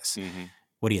all of this.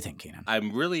 What do you think, Keenan?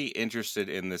 I'm really interested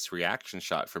in this reaction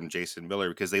shot from Jason Miller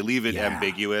because they leave it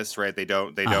ambiguous, right? They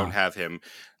don't have him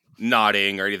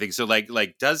nodding or anything. So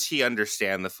like does he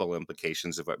understand the full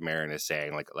implications of what Merrin is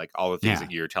saying? Like all the things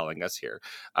that you're telling us here.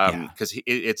 Because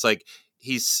it's like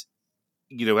he's,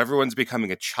 everyone's becoming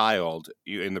a child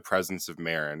in the presence of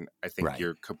Merrin. I think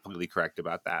you're completely correct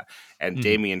about that. And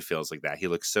Damien feels like that. He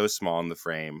looks so small in the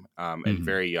frame and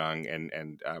very young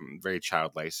and very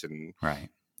childlike. And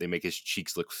they make his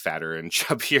cheeks look fatter and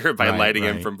chubbier by lighting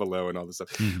him from below and all this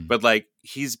stuff. But like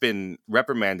he's been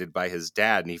reprimanded by his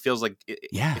dad, and he feels like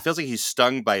it feels like he's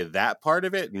stung by that part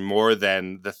of it more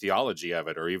than the theology of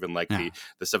it, or even like the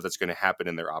stuff that's going to happen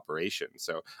in their operation.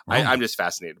 So I'm just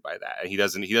fascinated by that. And he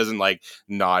doesn't like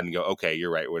nod and go, okay,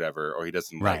 you're right, whatever, or he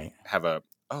doesn't like have a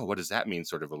oh, what does that mean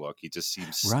sort of a look. He just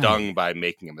seems stung Right. by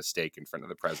making a mistake in front of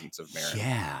the presence of Merrin.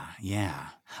 Yeah.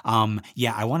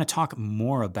 I want to talk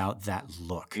more about that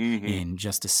look in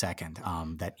just a second.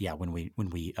 When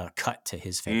we cut to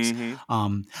his face.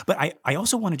 But I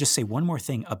also want to just say one more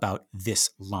thing about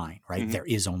this line, right? There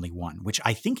is only one, which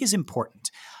I think is important.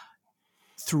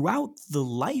 Throughout the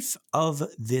life of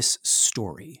this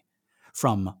story,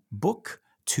 from book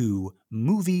to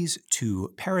movies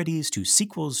to parodies to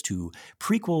sequels to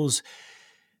prequels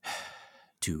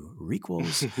to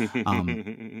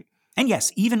requels. And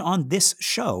yes, even on this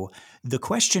show, the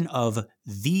question of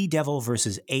the devil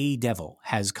versus a devil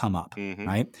has come up,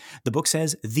 right? The book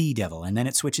says the devil, and then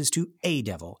it switches to a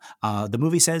devil. The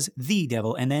movie says the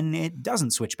devil, and then it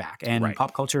doesn't switch back. And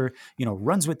pop culture,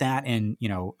 runs with that, and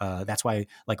that's why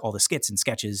like all the skits and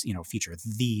sketches, feature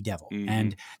the devil.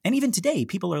 And even today,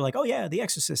 people are like, oh yeah, The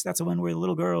Exorcist, that's the one where the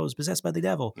little girl is possessed by the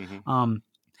devil.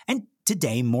 And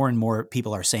today, more and more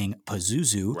people are saying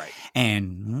Pazuzu. Right.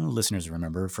 And listeners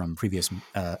remember from previous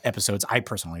episodes, I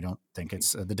personally don't think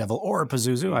it's the devil or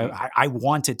Pazuzu. I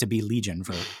want it to be Legion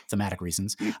for thematic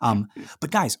reasons.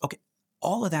 But guys, okay,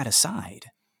 all of that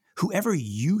aside, whoever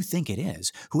you think it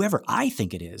is, whoever I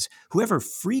think it is, whoever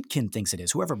Friedkin thinks it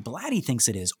is, whoever Blatty thinks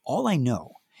it is, all I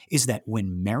know is that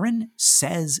when Merrin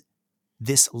says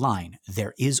this line,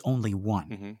 there is only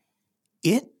one,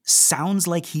 it sounds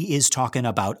like he is talking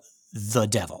about the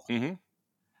devil.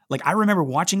 Like I remember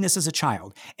watching this as a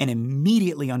child and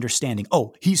immediately understanding,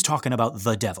 oh, he's talking about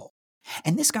the devil.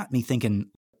 And this got me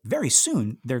thinking very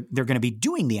soon they're going to be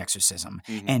doing the exorcism.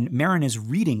 And Merrin is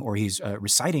reading or he's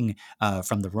reciting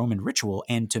from the Roman ritual.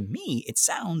 And to me, it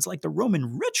sounds like the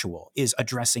Roman ritual is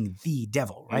addressing the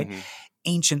devil, right?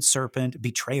 Ancient serpent,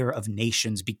 betrayer of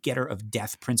nations, begetter of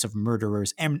death, prince of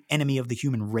murderers, enemy of the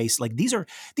human race. Like these are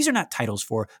not titles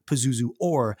for Pazuzu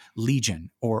or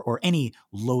Legion or any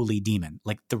lowly demon.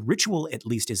 Like the ritual at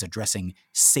least is addressing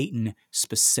Satan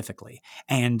specifically.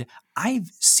 And I've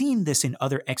seen this in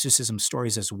other exorcism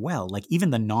stories as well, like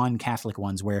even the non-Catholic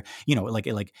ones where,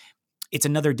 like it's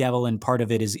another devil and part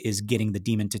of it is getting the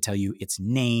demon to tell you its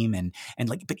name and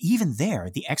like, but even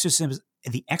there, the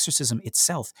exorcism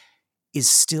itself is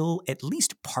still at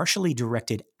least partially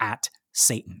directed at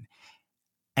Satan.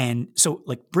 And so,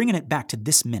 like, bringing it back to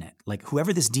this minute, like,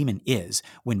 whoever this demon is,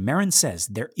 when Merrin says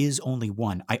there is only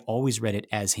one, I always read it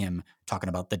as him talking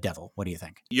about the devil. What do you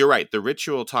think? You're right. The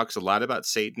ritual talks a lot about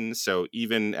Satan. So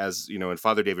even as, when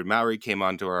Father David Mowry came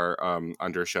onto our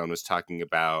show and was talking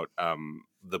about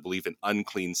the belief in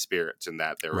unclean spirits and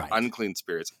that there are unclean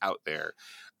spirits out there,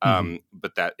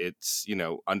 but that it's,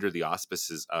 under the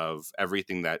auspices of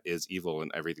everything that is evil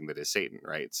and everything that is Satan,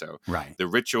 right? So the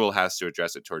ritual has to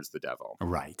address it towards the devil.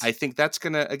 Right. I think that's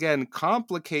going to, again,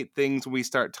 complicate things when we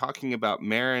start talking about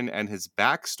Merrin and his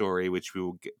backstory, which we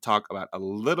will talk about a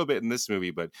little bit in this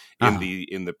movie, but in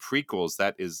the prequels,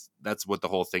 that's what the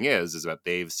whole thing is that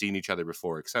they've seen each other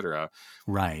before, etc.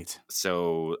 Right.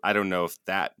 So I don't know if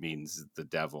that means the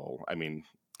devil. I mean,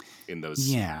 in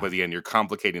those, but again, you're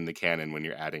complicating the canon when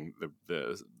you're adding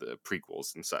the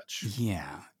prequels and such.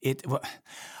 Yeah,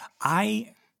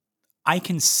 I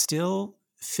can still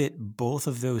fit both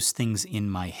of those things in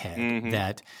my head.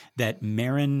 That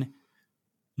Merrin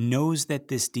knows that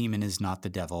this demon is not the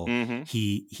devil.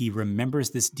 He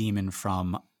remembers this demon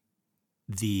from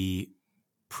the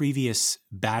previous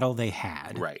battle they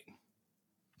had. Right.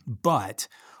 But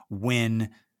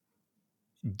when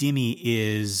Dimmy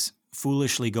is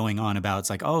foolishly going on about, it's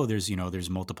like, oh, there's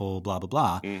multiple blah, blah,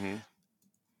 blah.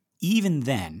 Even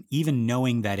then, even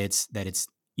knowing that it's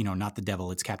not the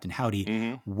devil, it's Captain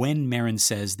Howdy. When Merrin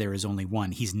says there is only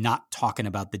one, he's not talking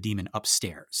about the demon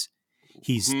upstairs.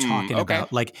 He's talking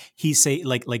about like he's say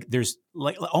like there's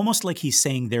like almost like he's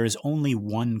saying there is only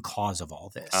one cause of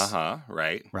all this.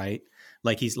 Right. Right.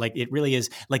 Like he's like, it really is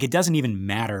like, it doesn't even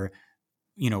matter,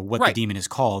 what the demon is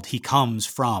called. He comes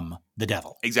from the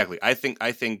devil. Exactly. I think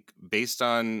based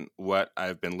on what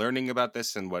I've been learning about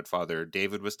this and what Father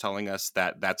David was telling us,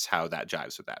 that's how that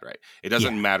jives with that, right? It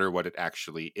doesn't matter what it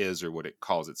actually is or what it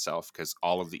calls itself, because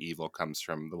all of the evil comes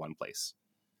from the one place.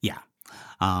 Yeah.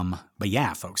 But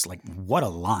yeah, folks, like what a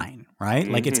line, right?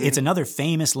 Like it's another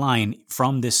famous line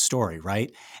from this story,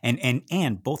 right?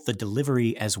 And both the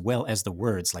delivery as well as the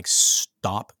words, like,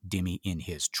 stop Dimmy in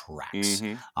his tracks.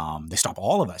 They stop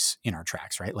all of us in our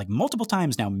tracks, right? Like multiple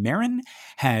times now, Merrin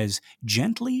has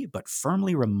gently but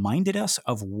firmly reminded us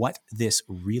of what this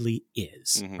really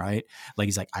is, right? Like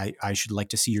he's like, I should like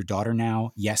to see your daughter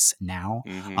now. Yes, now.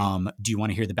 Do you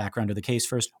want to hear the background of the case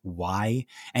first? Why?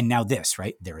 And now this,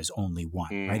 right? There is only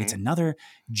one, right? It's another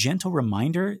gentle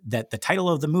reminder that the title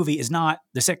of the movie is not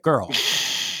The Sick Girl.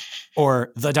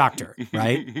 or The Doctor,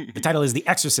 right? The title is The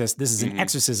Exorcist. This is an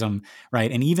exorcism,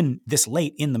 right? And even this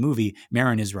late in the movie,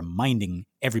 Merrin is reminding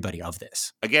everybody of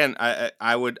this. Again,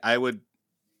 I would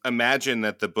imagine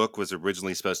that the book was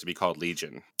originally supposed to be called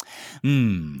Legion.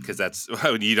 Because that's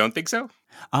you don't think so?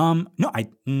 No,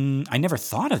 I never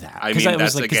thought of that. I mean,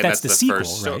 that's the sequel,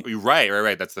 first right?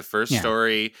 Right. That's the first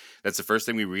story. That's the first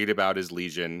thing we read about is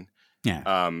Legion.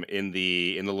 Yeah. In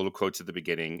the little quotes at the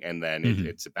beginning, and then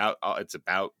it's about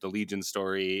the Legion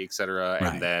story, etc.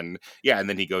 Right. And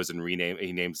then he goes and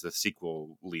names the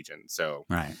sequel Legion. So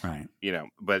right.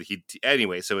 But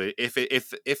anyway. So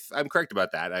if I'm correct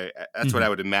about that, that's what I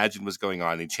would imagine was going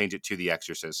on. They change it to The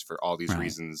Exorcist for all these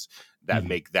reasons that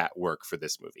make that work for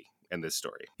this movie and this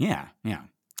story. Yeah.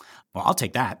 Well, I'll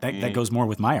take that. That goes more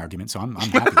with my argument, so I'm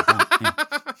happy with that. Yeah.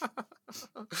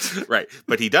 Right,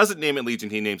 but he doesn't name it Legion.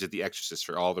 He names it The Exorcist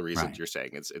for all the reasons you're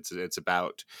saying. It's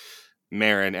about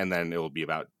Merrin, and then it will be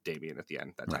about Damien at the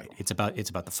end. Right. It's about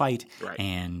the fight, right.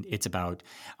 And it's about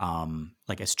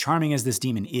as charming as this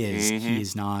demon is, he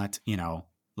is not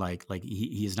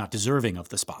he is not deserving of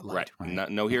the spotlight. Right.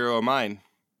 No hero of mine.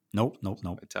 Nope.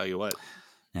 I tell you what.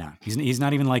 Yeah, he's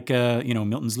not even like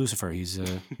Milton's Lucifer. He's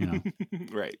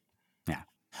right. Yeah.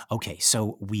 Okay,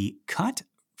 so we cut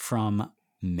from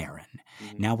Merrin.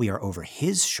 Now we are over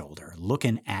his shoulder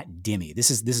looking at Dimmy.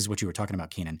 This is what you were talking about,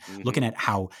 Keenan. Looking at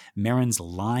how Merrin's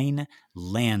line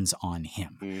lands on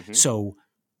him. So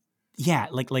yeah,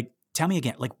 tell me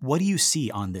again, what do you see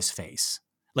on this face?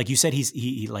 Like you said,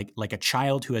 he like a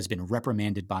child who has been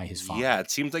reprimanded by his father. Yeah,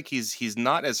 it seems like he's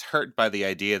not as hurt by the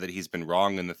idea that he's been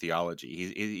wrong in the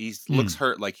theology. He looks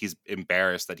hurt, like he's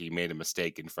embarrassed that he made a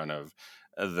mistake in front of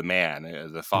the man,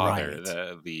 the father,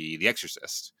 the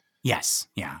exorcist. Yes,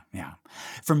 yeah.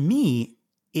 For me,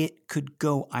 it could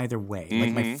go either way.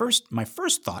 Like my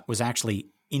first thought was actually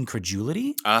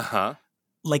incredulity.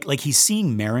 Like he's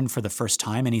seeing Merrin for the first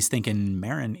time, and he's thinking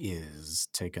Merrin is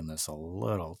taking this a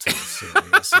little too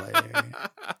seriously.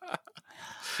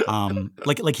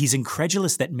 Like he's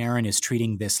incredulous that Merrin is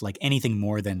treating this like anything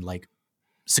more than like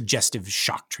suggestive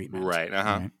shock treatment. Right.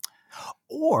 Right?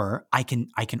 Or I can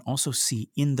also see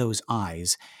in those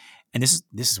eyes, and this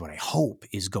is what I hope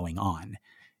is going on.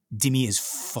 Dimmy is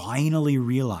finally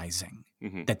realizing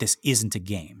that this isn't a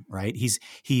game, right?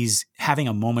 He's having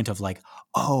a moment of like,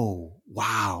 oh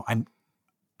wow, I'm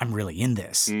really in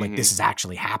this. Like this is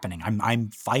actually happening.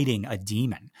 I'm fighting a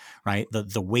demon, right?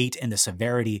 The weight and the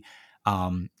severity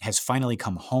has finally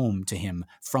come home to him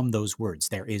from those words.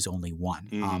 There is only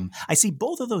one. I see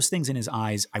both of those things in his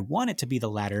eyes. I want it to be the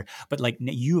latter, but like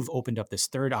you have opened up this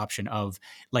third option of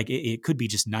like it could be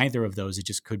just neither of those. It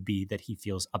just could be that he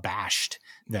feels abashed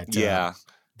that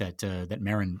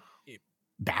Merrin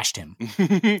bashed him.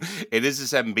 It is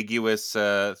this ambiguous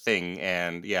thing,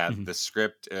 and the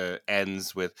script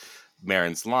ends with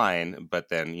Merrin's line, but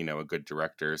then a good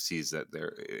director sees that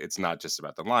it's not just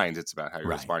about the lines, it's about how you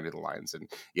respond to the lines. And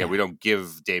we don't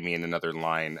give Damien another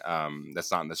line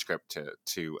that's not in the script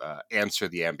to answer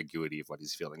the ambiguity of what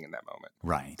he's feeling in that moment.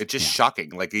 Right. It's just shocking.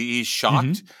 Like he's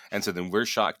shocked, and so then we're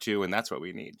shocked too, and that's what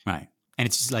we need. Right. And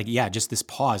it's just like, just this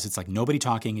pause. It's like nobody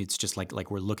talking. It's just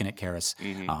like we're looking at Karras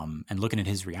and looking at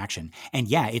his reaction. And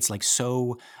it's like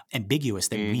so ambiguous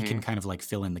that we can kind of like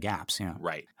fill in the gaps. Yeah.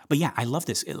 Right. But I love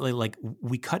this. Like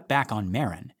we cut back on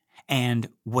Merrin, and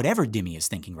whatever Dimmy is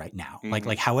thinking right now,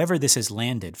 like however this has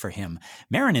landed for him,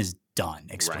 Merrin is done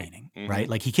explaining, right?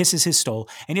 Like he kisses his stole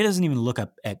and he doesn't even look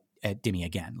up at Dimmy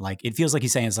again. Like it feels like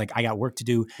he's saying, it's like, I got work to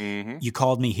do. You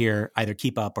called me here, either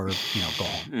keep up or, go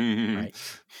home. Right.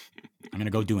 I'm going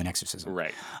to go do an exorcism.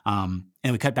 Right. And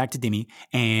we cut back to Dimmy,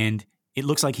 and it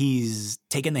looks like he's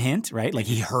taken the hint, right? Like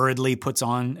he hurriedly puts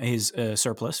on his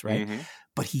surplice, right?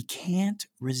 But he can't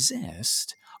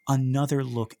resist another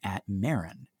look at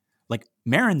Merrin. Like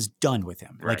Merrin's done with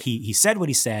him. Like he said what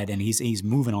he said, and he's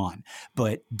moving on.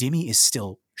 But Dimmy is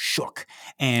still shook.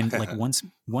 And like once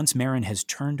Merrin has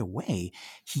turned away,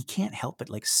 he can't help but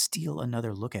like steal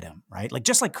another look at him, right? Like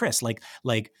just like Chris,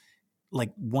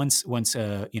 like once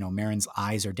Merrin's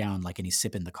eyes are down, like, and he's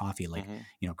sipping the coffee, like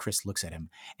Chris looks at him,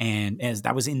 and as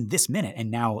that was in this minute,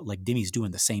 and now like Dimmy's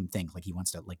doing the same thing, like he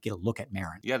wants to like get a look at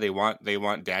Merrin. Yeah, they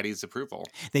want Daddy's approval.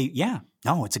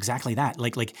 No, it's exactly that.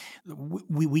 Like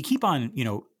we keep on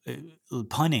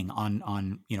punning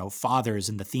on fathers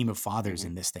and the theme of fathers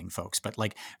in this thing, folks, but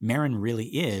like Merrin really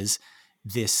is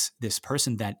this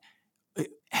person that,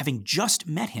 having just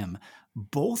met him,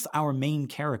 both our main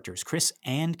characters, Chris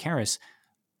and Karras,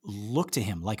 look to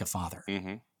him like a father.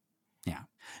 Yeah.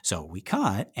 So we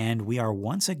cut, and we are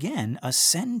once again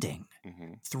ascending.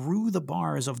 through the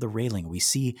bars of the railing, we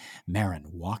see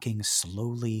Merrin walking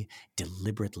slowly,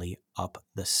 deliberately up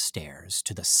the stairs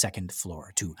to the second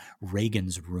floor, to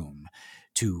Reagan's room,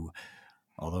 to,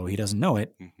 although he doesn't know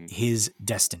it, his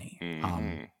destiny.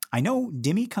 I know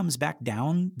Dimmy comes back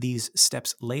down these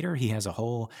steps later. He has a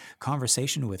whole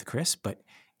conversation with Chris, but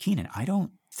Keenan, I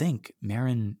don't think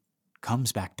Merrin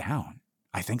comes back down.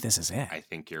 I think this is it. I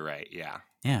think you're right, yeah.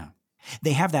 Yeah.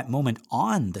 They have that moment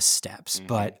on the steps,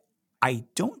 but I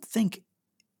don't think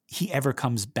he ever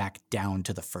comes back down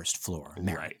to the first floor.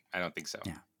 Merrin. Right. I don't think so.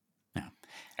 Yeah.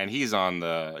 And he's on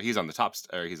the top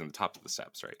of the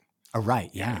steps, right? Oh, right.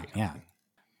 Yeah.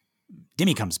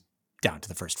 Dimmy comes down to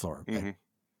the first floor a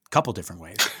couple different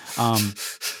ways.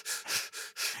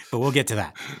 But we'll get to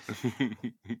that.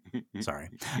 Sorry.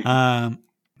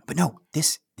 But no,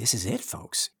 this is it,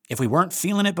 folks. If we weren't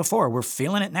feeling it before, we're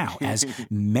feeling it now as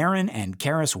Merrin and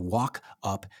Karras walk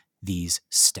up these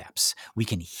steps. We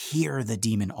can hear the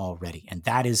demon already, and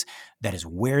that is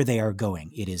where they are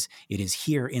going. It is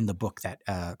here in the book that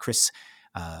Chris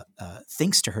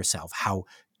thinks to herself how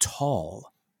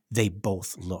tall they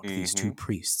both look, these two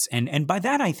priests. And by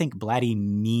that, I think Blatty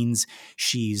means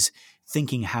she's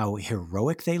thinking how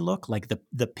heroic they look, like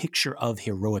the picture of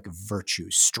heroic virtue,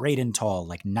 straight and tall,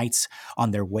 like knights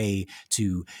on their way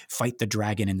to fight the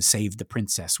dragon and save the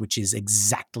princess, which is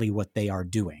exactly what they are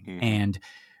doing. And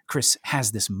Chris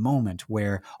has this moment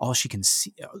where all she can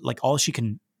see, like all she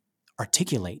can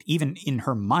articulate, even in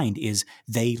her mind, is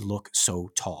they look so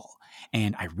tall.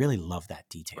 And I really love that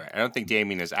detail. Right. I don't think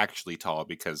Damien is actually tall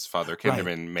because Father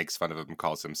Kinderman makes fun of him,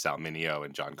 calls him Sal Mineo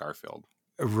and John Garfield.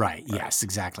 Right. Yes,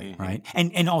 exactly. Right.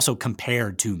 And also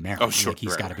compared to Merrin, oh, sure, like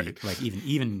he's got to be like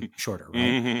even shorter.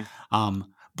 Right. Mm-hmm.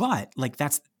 But like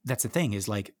that's the thing is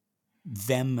like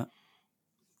them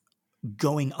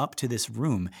going up to this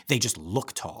room, they just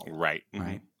look tall. Right. Mm-hmm.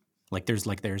 Right. Like there's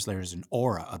an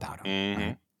aura about them. Mm-hmm.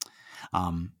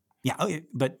 Right? Yeah.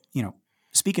 But you know,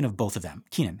 speaking of both of them,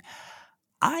 Keenan,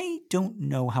 I don't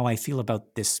know how I feel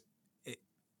about this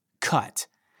cut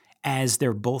as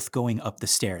they're both going up the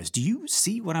stairs. Do you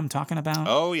see what I'm talking about?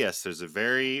 Oh, yes. There's a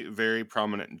very, very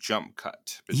prominent jump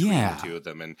cut between the two of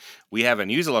them. And we haven't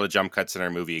used a lot of jump cuts in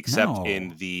our movie except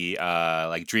in the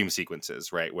like dream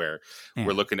sequences, right? Where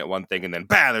we're looking at one thing and then,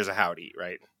 bah, there's a howdy,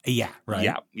 right? Yeah,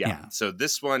 right. Yeah. So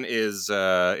this one is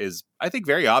I think,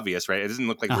 very obvious, right? It doesn't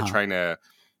look like we're trying to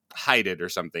hide it or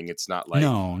something. It's not like...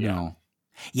 No.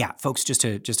 Yeah, folks, just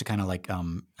to kind of like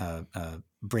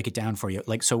break it down for you.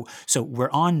 Like so we're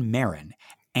on Merrin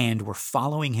and we're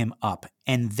following him up,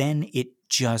 and then it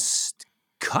just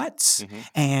cuts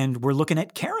and we're looking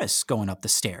at Karras going up the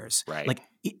stairs. Right. Like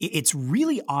it's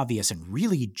really obvious and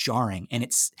really jarring, and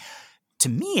it's, to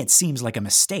me, it seems like a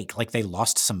mistake. Like they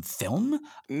lost some film.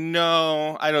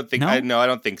 No, I don't think. No? I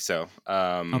don't think so.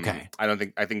 Okay. I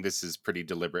think this is pretty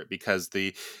deliberate because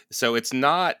it's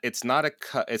not a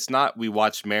cut. It's not we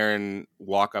watch Merrin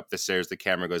walk up the stairs, the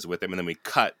camera goes with him, and then we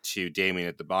cut to Damien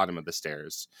at the bottom of the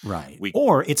stairs. Right.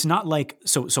 Or it's not like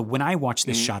so when I watch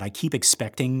this shot, I keep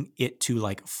expecting it to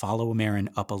like follow Merrin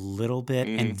up a little bit,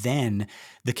 and then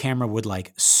the camera would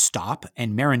like stop,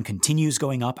 and Merrin continues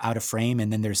going up out of frame,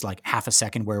 and then there's like half a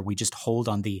second where we just hold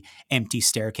on the empty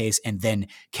staircase, and then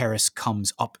Karras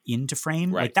comes up into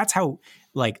frame. Right. Like that's how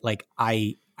like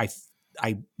I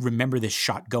remember this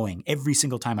shot going every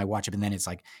single time I watch it, and then it's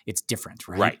like it's different,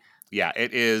 right? Right. Yeah,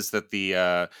 it is that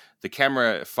the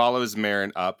camera follows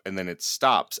Merrin up, and then it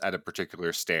stops at a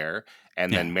particular stair,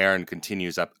 and then Merrin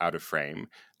continues up out of frame.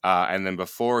 And then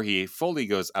before he fully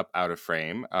goes up out of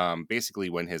frame, basically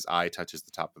when his eye touches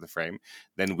the top of the frame,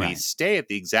 then we stay at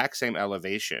the exact same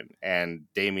elevation, and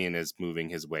Damien is moving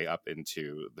his way up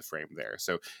into the frame there.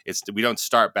 So we don't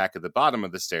start back at the bottom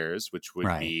of the stairs, which would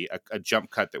be a jump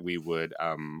cut that we would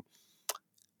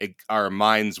our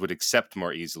minds would accept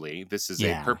more easily. This is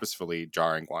a purposefully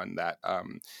jarring one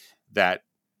that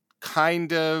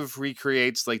kind of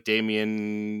recreates like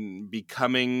Damien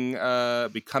becoming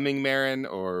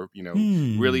Merrin, or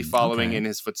really following in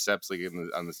his footsteps, like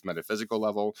on this metaphysical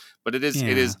level. But it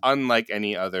is unlike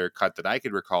any other cut that I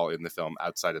could recall in the film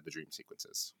outside of the dream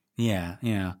sequences. Yeah.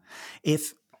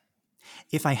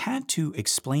 If I had to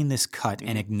explain this cut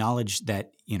and acknowledge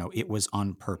that it was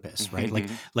on purpose, right?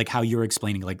 Like how you're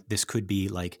explaining, like this could be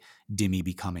like Dimmy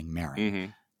becoming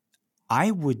Merrin.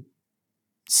 I would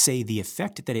say the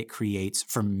effect that it creates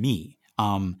for me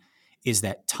is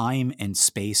that time and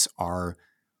space are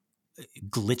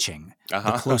glitching the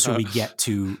closer we get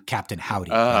to Captain Howdy,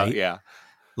 right? Yeah.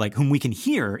 Like whom we can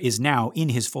hear is now in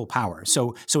his full power.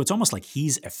 So it's almost like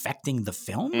he's affecting the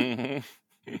film,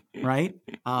 right?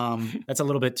 That's a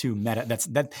little bit too meta.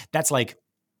 That's like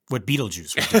What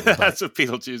Beetlejuice would do. That's what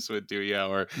Beetlejuice would do, yeah.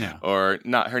 Or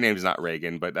not. Her name's not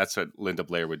Reagan, but that's what Linda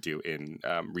Blair would do in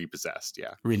Repossessed,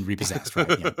 yeah. In Repossessed, right?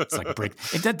 Yeah, it's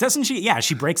like doesn't she? Yeah,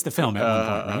 she breaks the film at one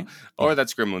point, right? Or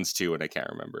that's Gremlins 2, and I can't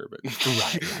remember, but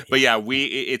right. But yeah,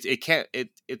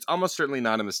 it's almost certainly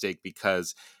not a mistake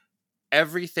because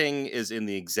everything is in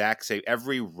the exact same.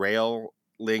 Every railing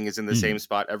is in the same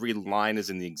spot. Every line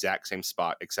is in the exact same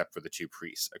spot, except for the two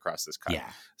priests across this cut. Yeah.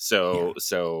 So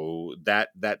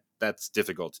that's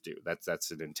difficult to do. That's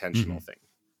an intentional thing.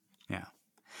 Yeah.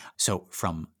 So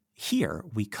from here,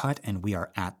 we cut and we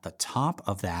are at the top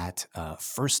of that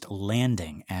first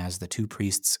landing as the two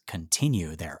priests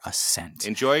continue their ascent.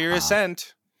 Enjoy your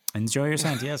ascent. Enjoy your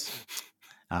ascent, yes.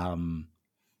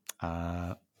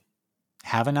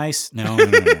 Have a nice... No.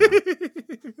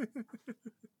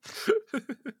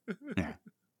 Yeah.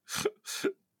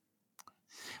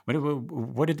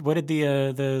 What did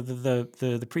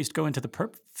the priest go into the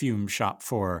perfume shop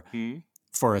for?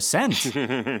 For Ascent? No.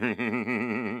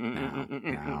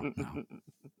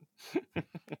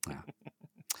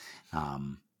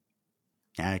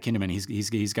 Kinderman,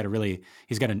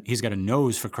 he's got a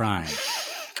nose for crime.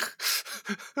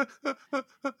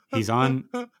 He's on.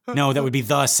 No, that would be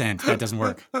the scent. That doesn't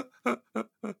work.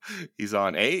 He's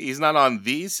not on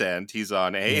the scent. He's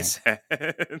on a scent.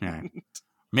 Yeah.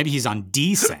 Maybe he's on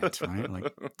descent, right?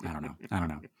 Like I don't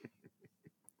know.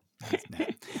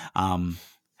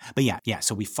 But yeah.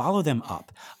 So we follow them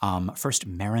up. First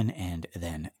Merrin and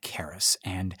then Karis,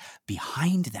 and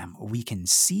behind them we can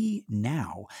see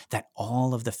now that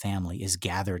all of the family is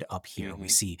gathered up here. We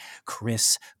see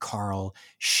Chris, Carl,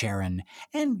 Sharon,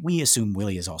 and we assume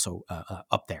Willie is also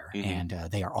up there, and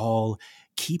they are all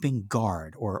keeping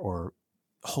guard or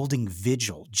holding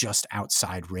vigil just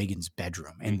outside Reagan's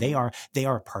bedroom. And they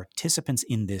are participants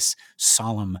in this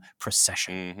solemn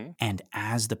procession. And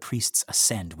as the priests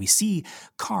ascend, we see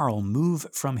Carl move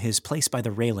from his place by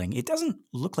the railing. It doesn't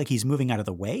look like he's moving out of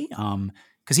the way,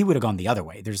 because he would have gone the other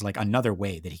way. There's like another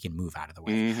way that he can move out of the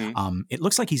way. It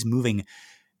looks like he's moving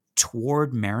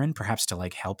toward Merrin, perhaps to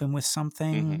like help him with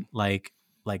something. Like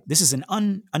this is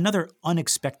another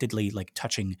unexpectedly like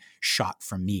touching shot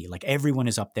from me. Like everyone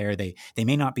is up there. They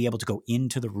may not be able to go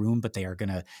into the room, but they are going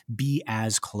to be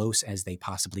as close as they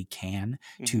possibly can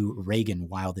to Reagan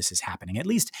while this is happening, at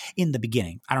least in the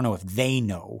beginning. I don't know if they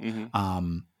know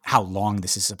how long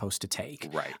this is supposed to take.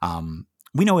 Right.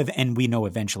 We know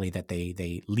eventually that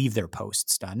they leave their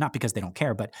posts, not because they don't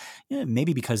care, but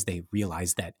maybe because they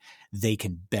realize that they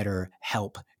can better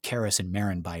help Karis and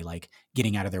Merrin by like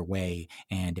getting out of their way.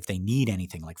 And if they need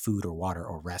anything like food or water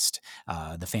or rest,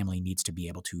 the family needs to be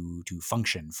able to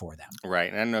function for them. Right.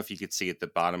 And I don't know if you could see at the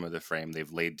bottom of the frame,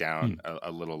 they've laid down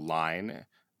a little line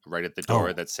right at the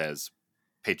door that says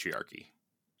patriarchy.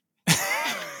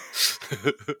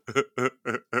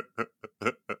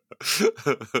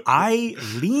 I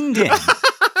leaned in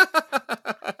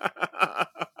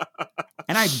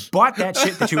and I bought that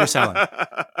shit that you were selling. Right.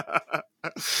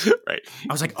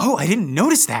 I was like, oh, I didn't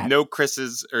notice that. No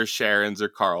Chris's or Sharon's or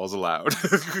Carl's allowed.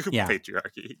 Yeah.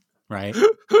 Patriarchy. Right.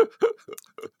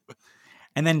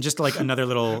 And then just like another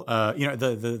little,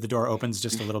 the door opens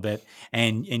just a little bit,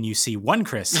 and you see one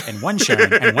Chris and one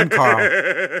Sharon and one Carl.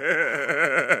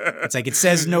 It's like it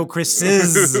says no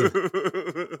Chris's.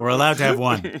 We're allowed to have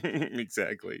one.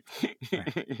 Exactly.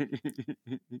 Right.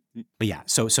 But yeah,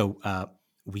 so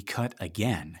we cut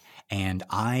again, and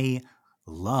I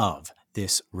love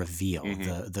this reveal.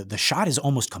 The shot is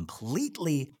almost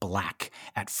completely black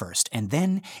at first, and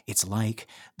then it's like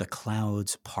the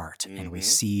clouds part, and we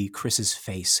see Chris's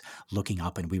face looking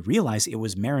up, and we realize it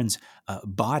was Merrin's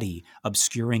body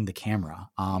obscuring the camera.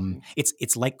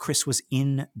 It's like Chris was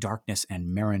in darkness, and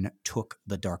Merrin took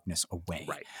the darkness away.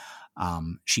 Right.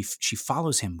 She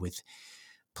follows him with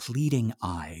pleading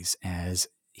eyes as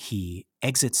he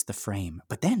exits the frame,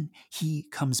 but then he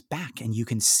comes back, and you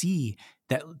can see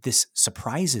that this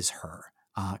surprises her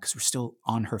because we're still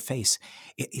on her face.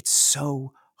 It's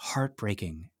so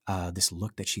heartbreaking, this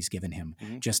look that she's given him,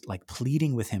 just like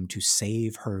pleading with him to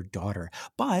save her daughter.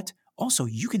 But also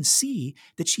you can see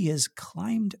that she has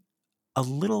climbed a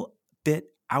little bit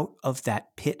out of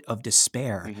that pit of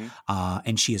despair,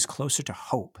 and she is closer to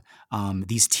hope.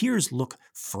 These tears look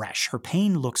fresh. Her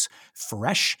pain looks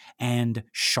fresh and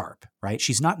sharp, right?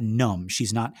 She's not numb.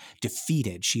 She's not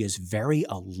defeated. She is very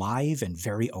alive and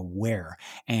very aware,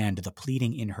 and the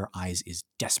pleading in her eyes is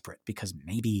desperate because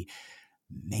maybe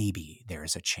there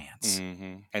is a chance.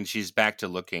 And she's back to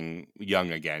looking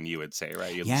young again, you would say,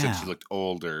 right? You said she looked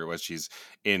older when she's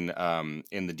in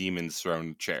the demon's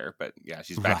throne chair, but yeah,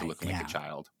 she's back to looking like a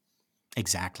child.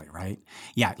 Exactly, right?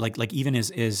 Yeah, like even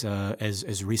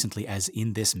as recently as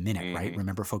in this minute, right?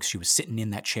 Remember, folks, she was sitting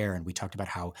in that chair, and we talked about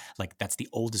how like that's the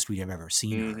oldest we'd have ever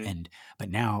seen her, but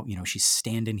now she's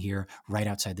standing here right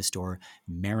outside this door.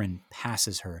 Merrin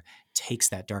passes her, takes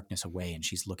that darkness away, and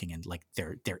she's looking, and like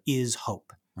there is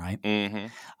hope, right?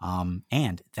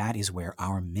 And that is where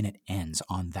our minute ends,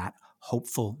 on that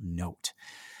hopeful note.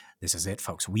 This is it,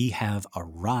 folks. We have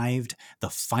arrived. The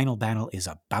final battle is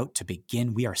about to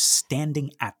begin. We are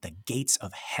standing at the gates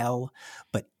of hell,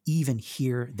 but even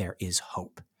here, there is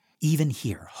hope. Even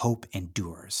here, hope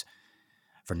endures.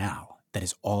 For now, that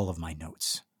is all of my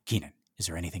notes. Keenan, is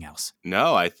there anything else?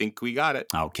 No, I think we got it.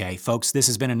 Okay, folks, this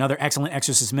has been another excellent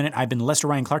Exorcist Minute. I've been Lester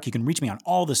Ryan Clark. You can reach me on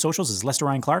all the socials as Lester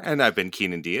Ryan Clark. And I've been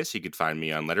Keenan Diaz. You can find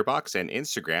me on Letterboxd and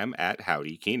Instagram at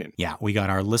Howdy Keenan. Yeah, we got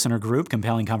our listener group,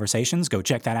 Compelling Conversations. Go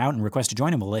check that out and request to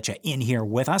join, and we'll let you in here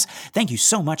with us. Thank you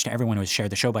so much to everyone who has shared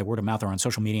the show by word of mouth or on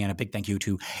social media, and a big thank you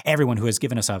to everyone who has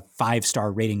given us a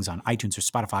 5-star ratings on iTunes or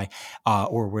Spotify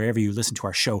or wherever you listen to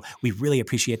our show. We really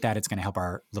appreciate that. It's going to help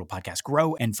our little podcast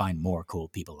grow and find more cool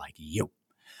people like you.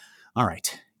 All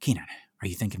right, Keenan, are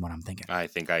you thinking what I'm thinking? I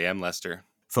think I am, Lester.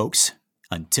 Folks,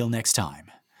 until next time,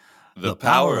 the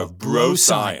power of bro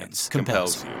science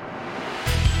compels you.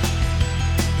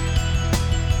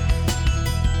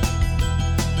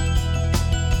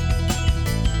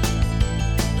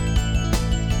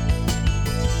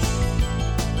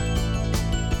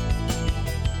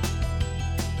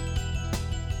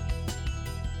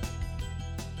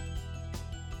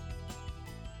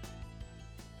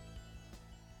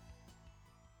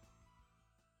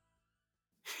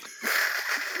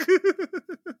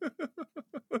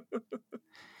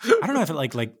 I don't know if it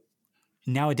like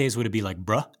nowadays would it be like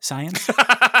bruh science?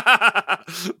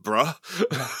 Bruh.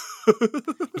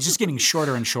 It's just getting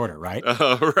shorter and shorter, right?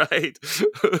 Right.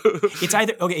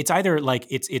 It's either like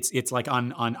it's like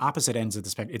on opposite ends of the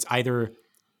spectrum. It's either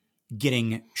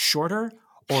getting shorter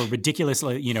or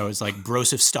ridiculously, it's like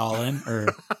Broseph Stalin or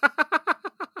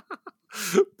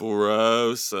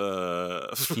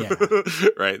Broseph. Yeah.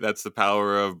 Right. That's the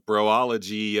power of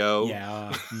broology, yo.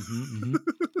 Yeah.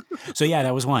 So yeah,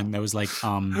 that was one. That was like,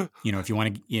 if you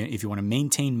want to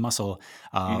maintain muscle,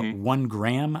 1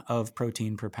 gram of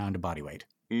protein per pound of body weight.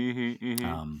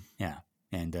 Yeah.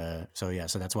 And so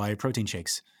that's why protein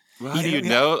shakes. Well, how do you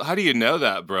know? How do you know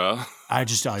that, bro? I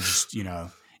just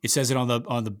it says it on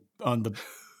the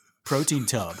protein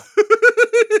tub.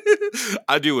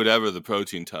 I do whatever the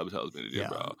protein tub tells me to do,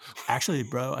 bro. Actually,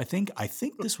 bro, I think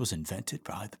this was invented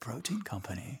by the protein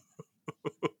company.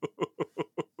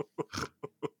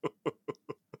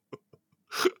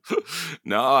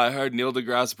 No, I heard Neil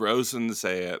deGrasse Brosen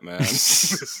say it, man.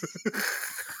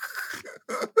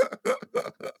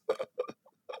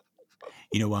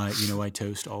 You know why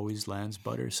toast always lands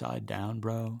butter side down,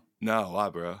 bro? No, why,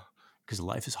 bro? Because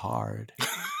life is hard.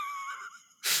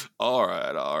 All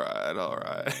right.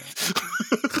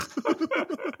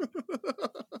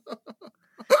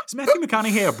 Is Matthew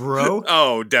McConaughey a bro?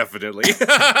 Oh, definitely.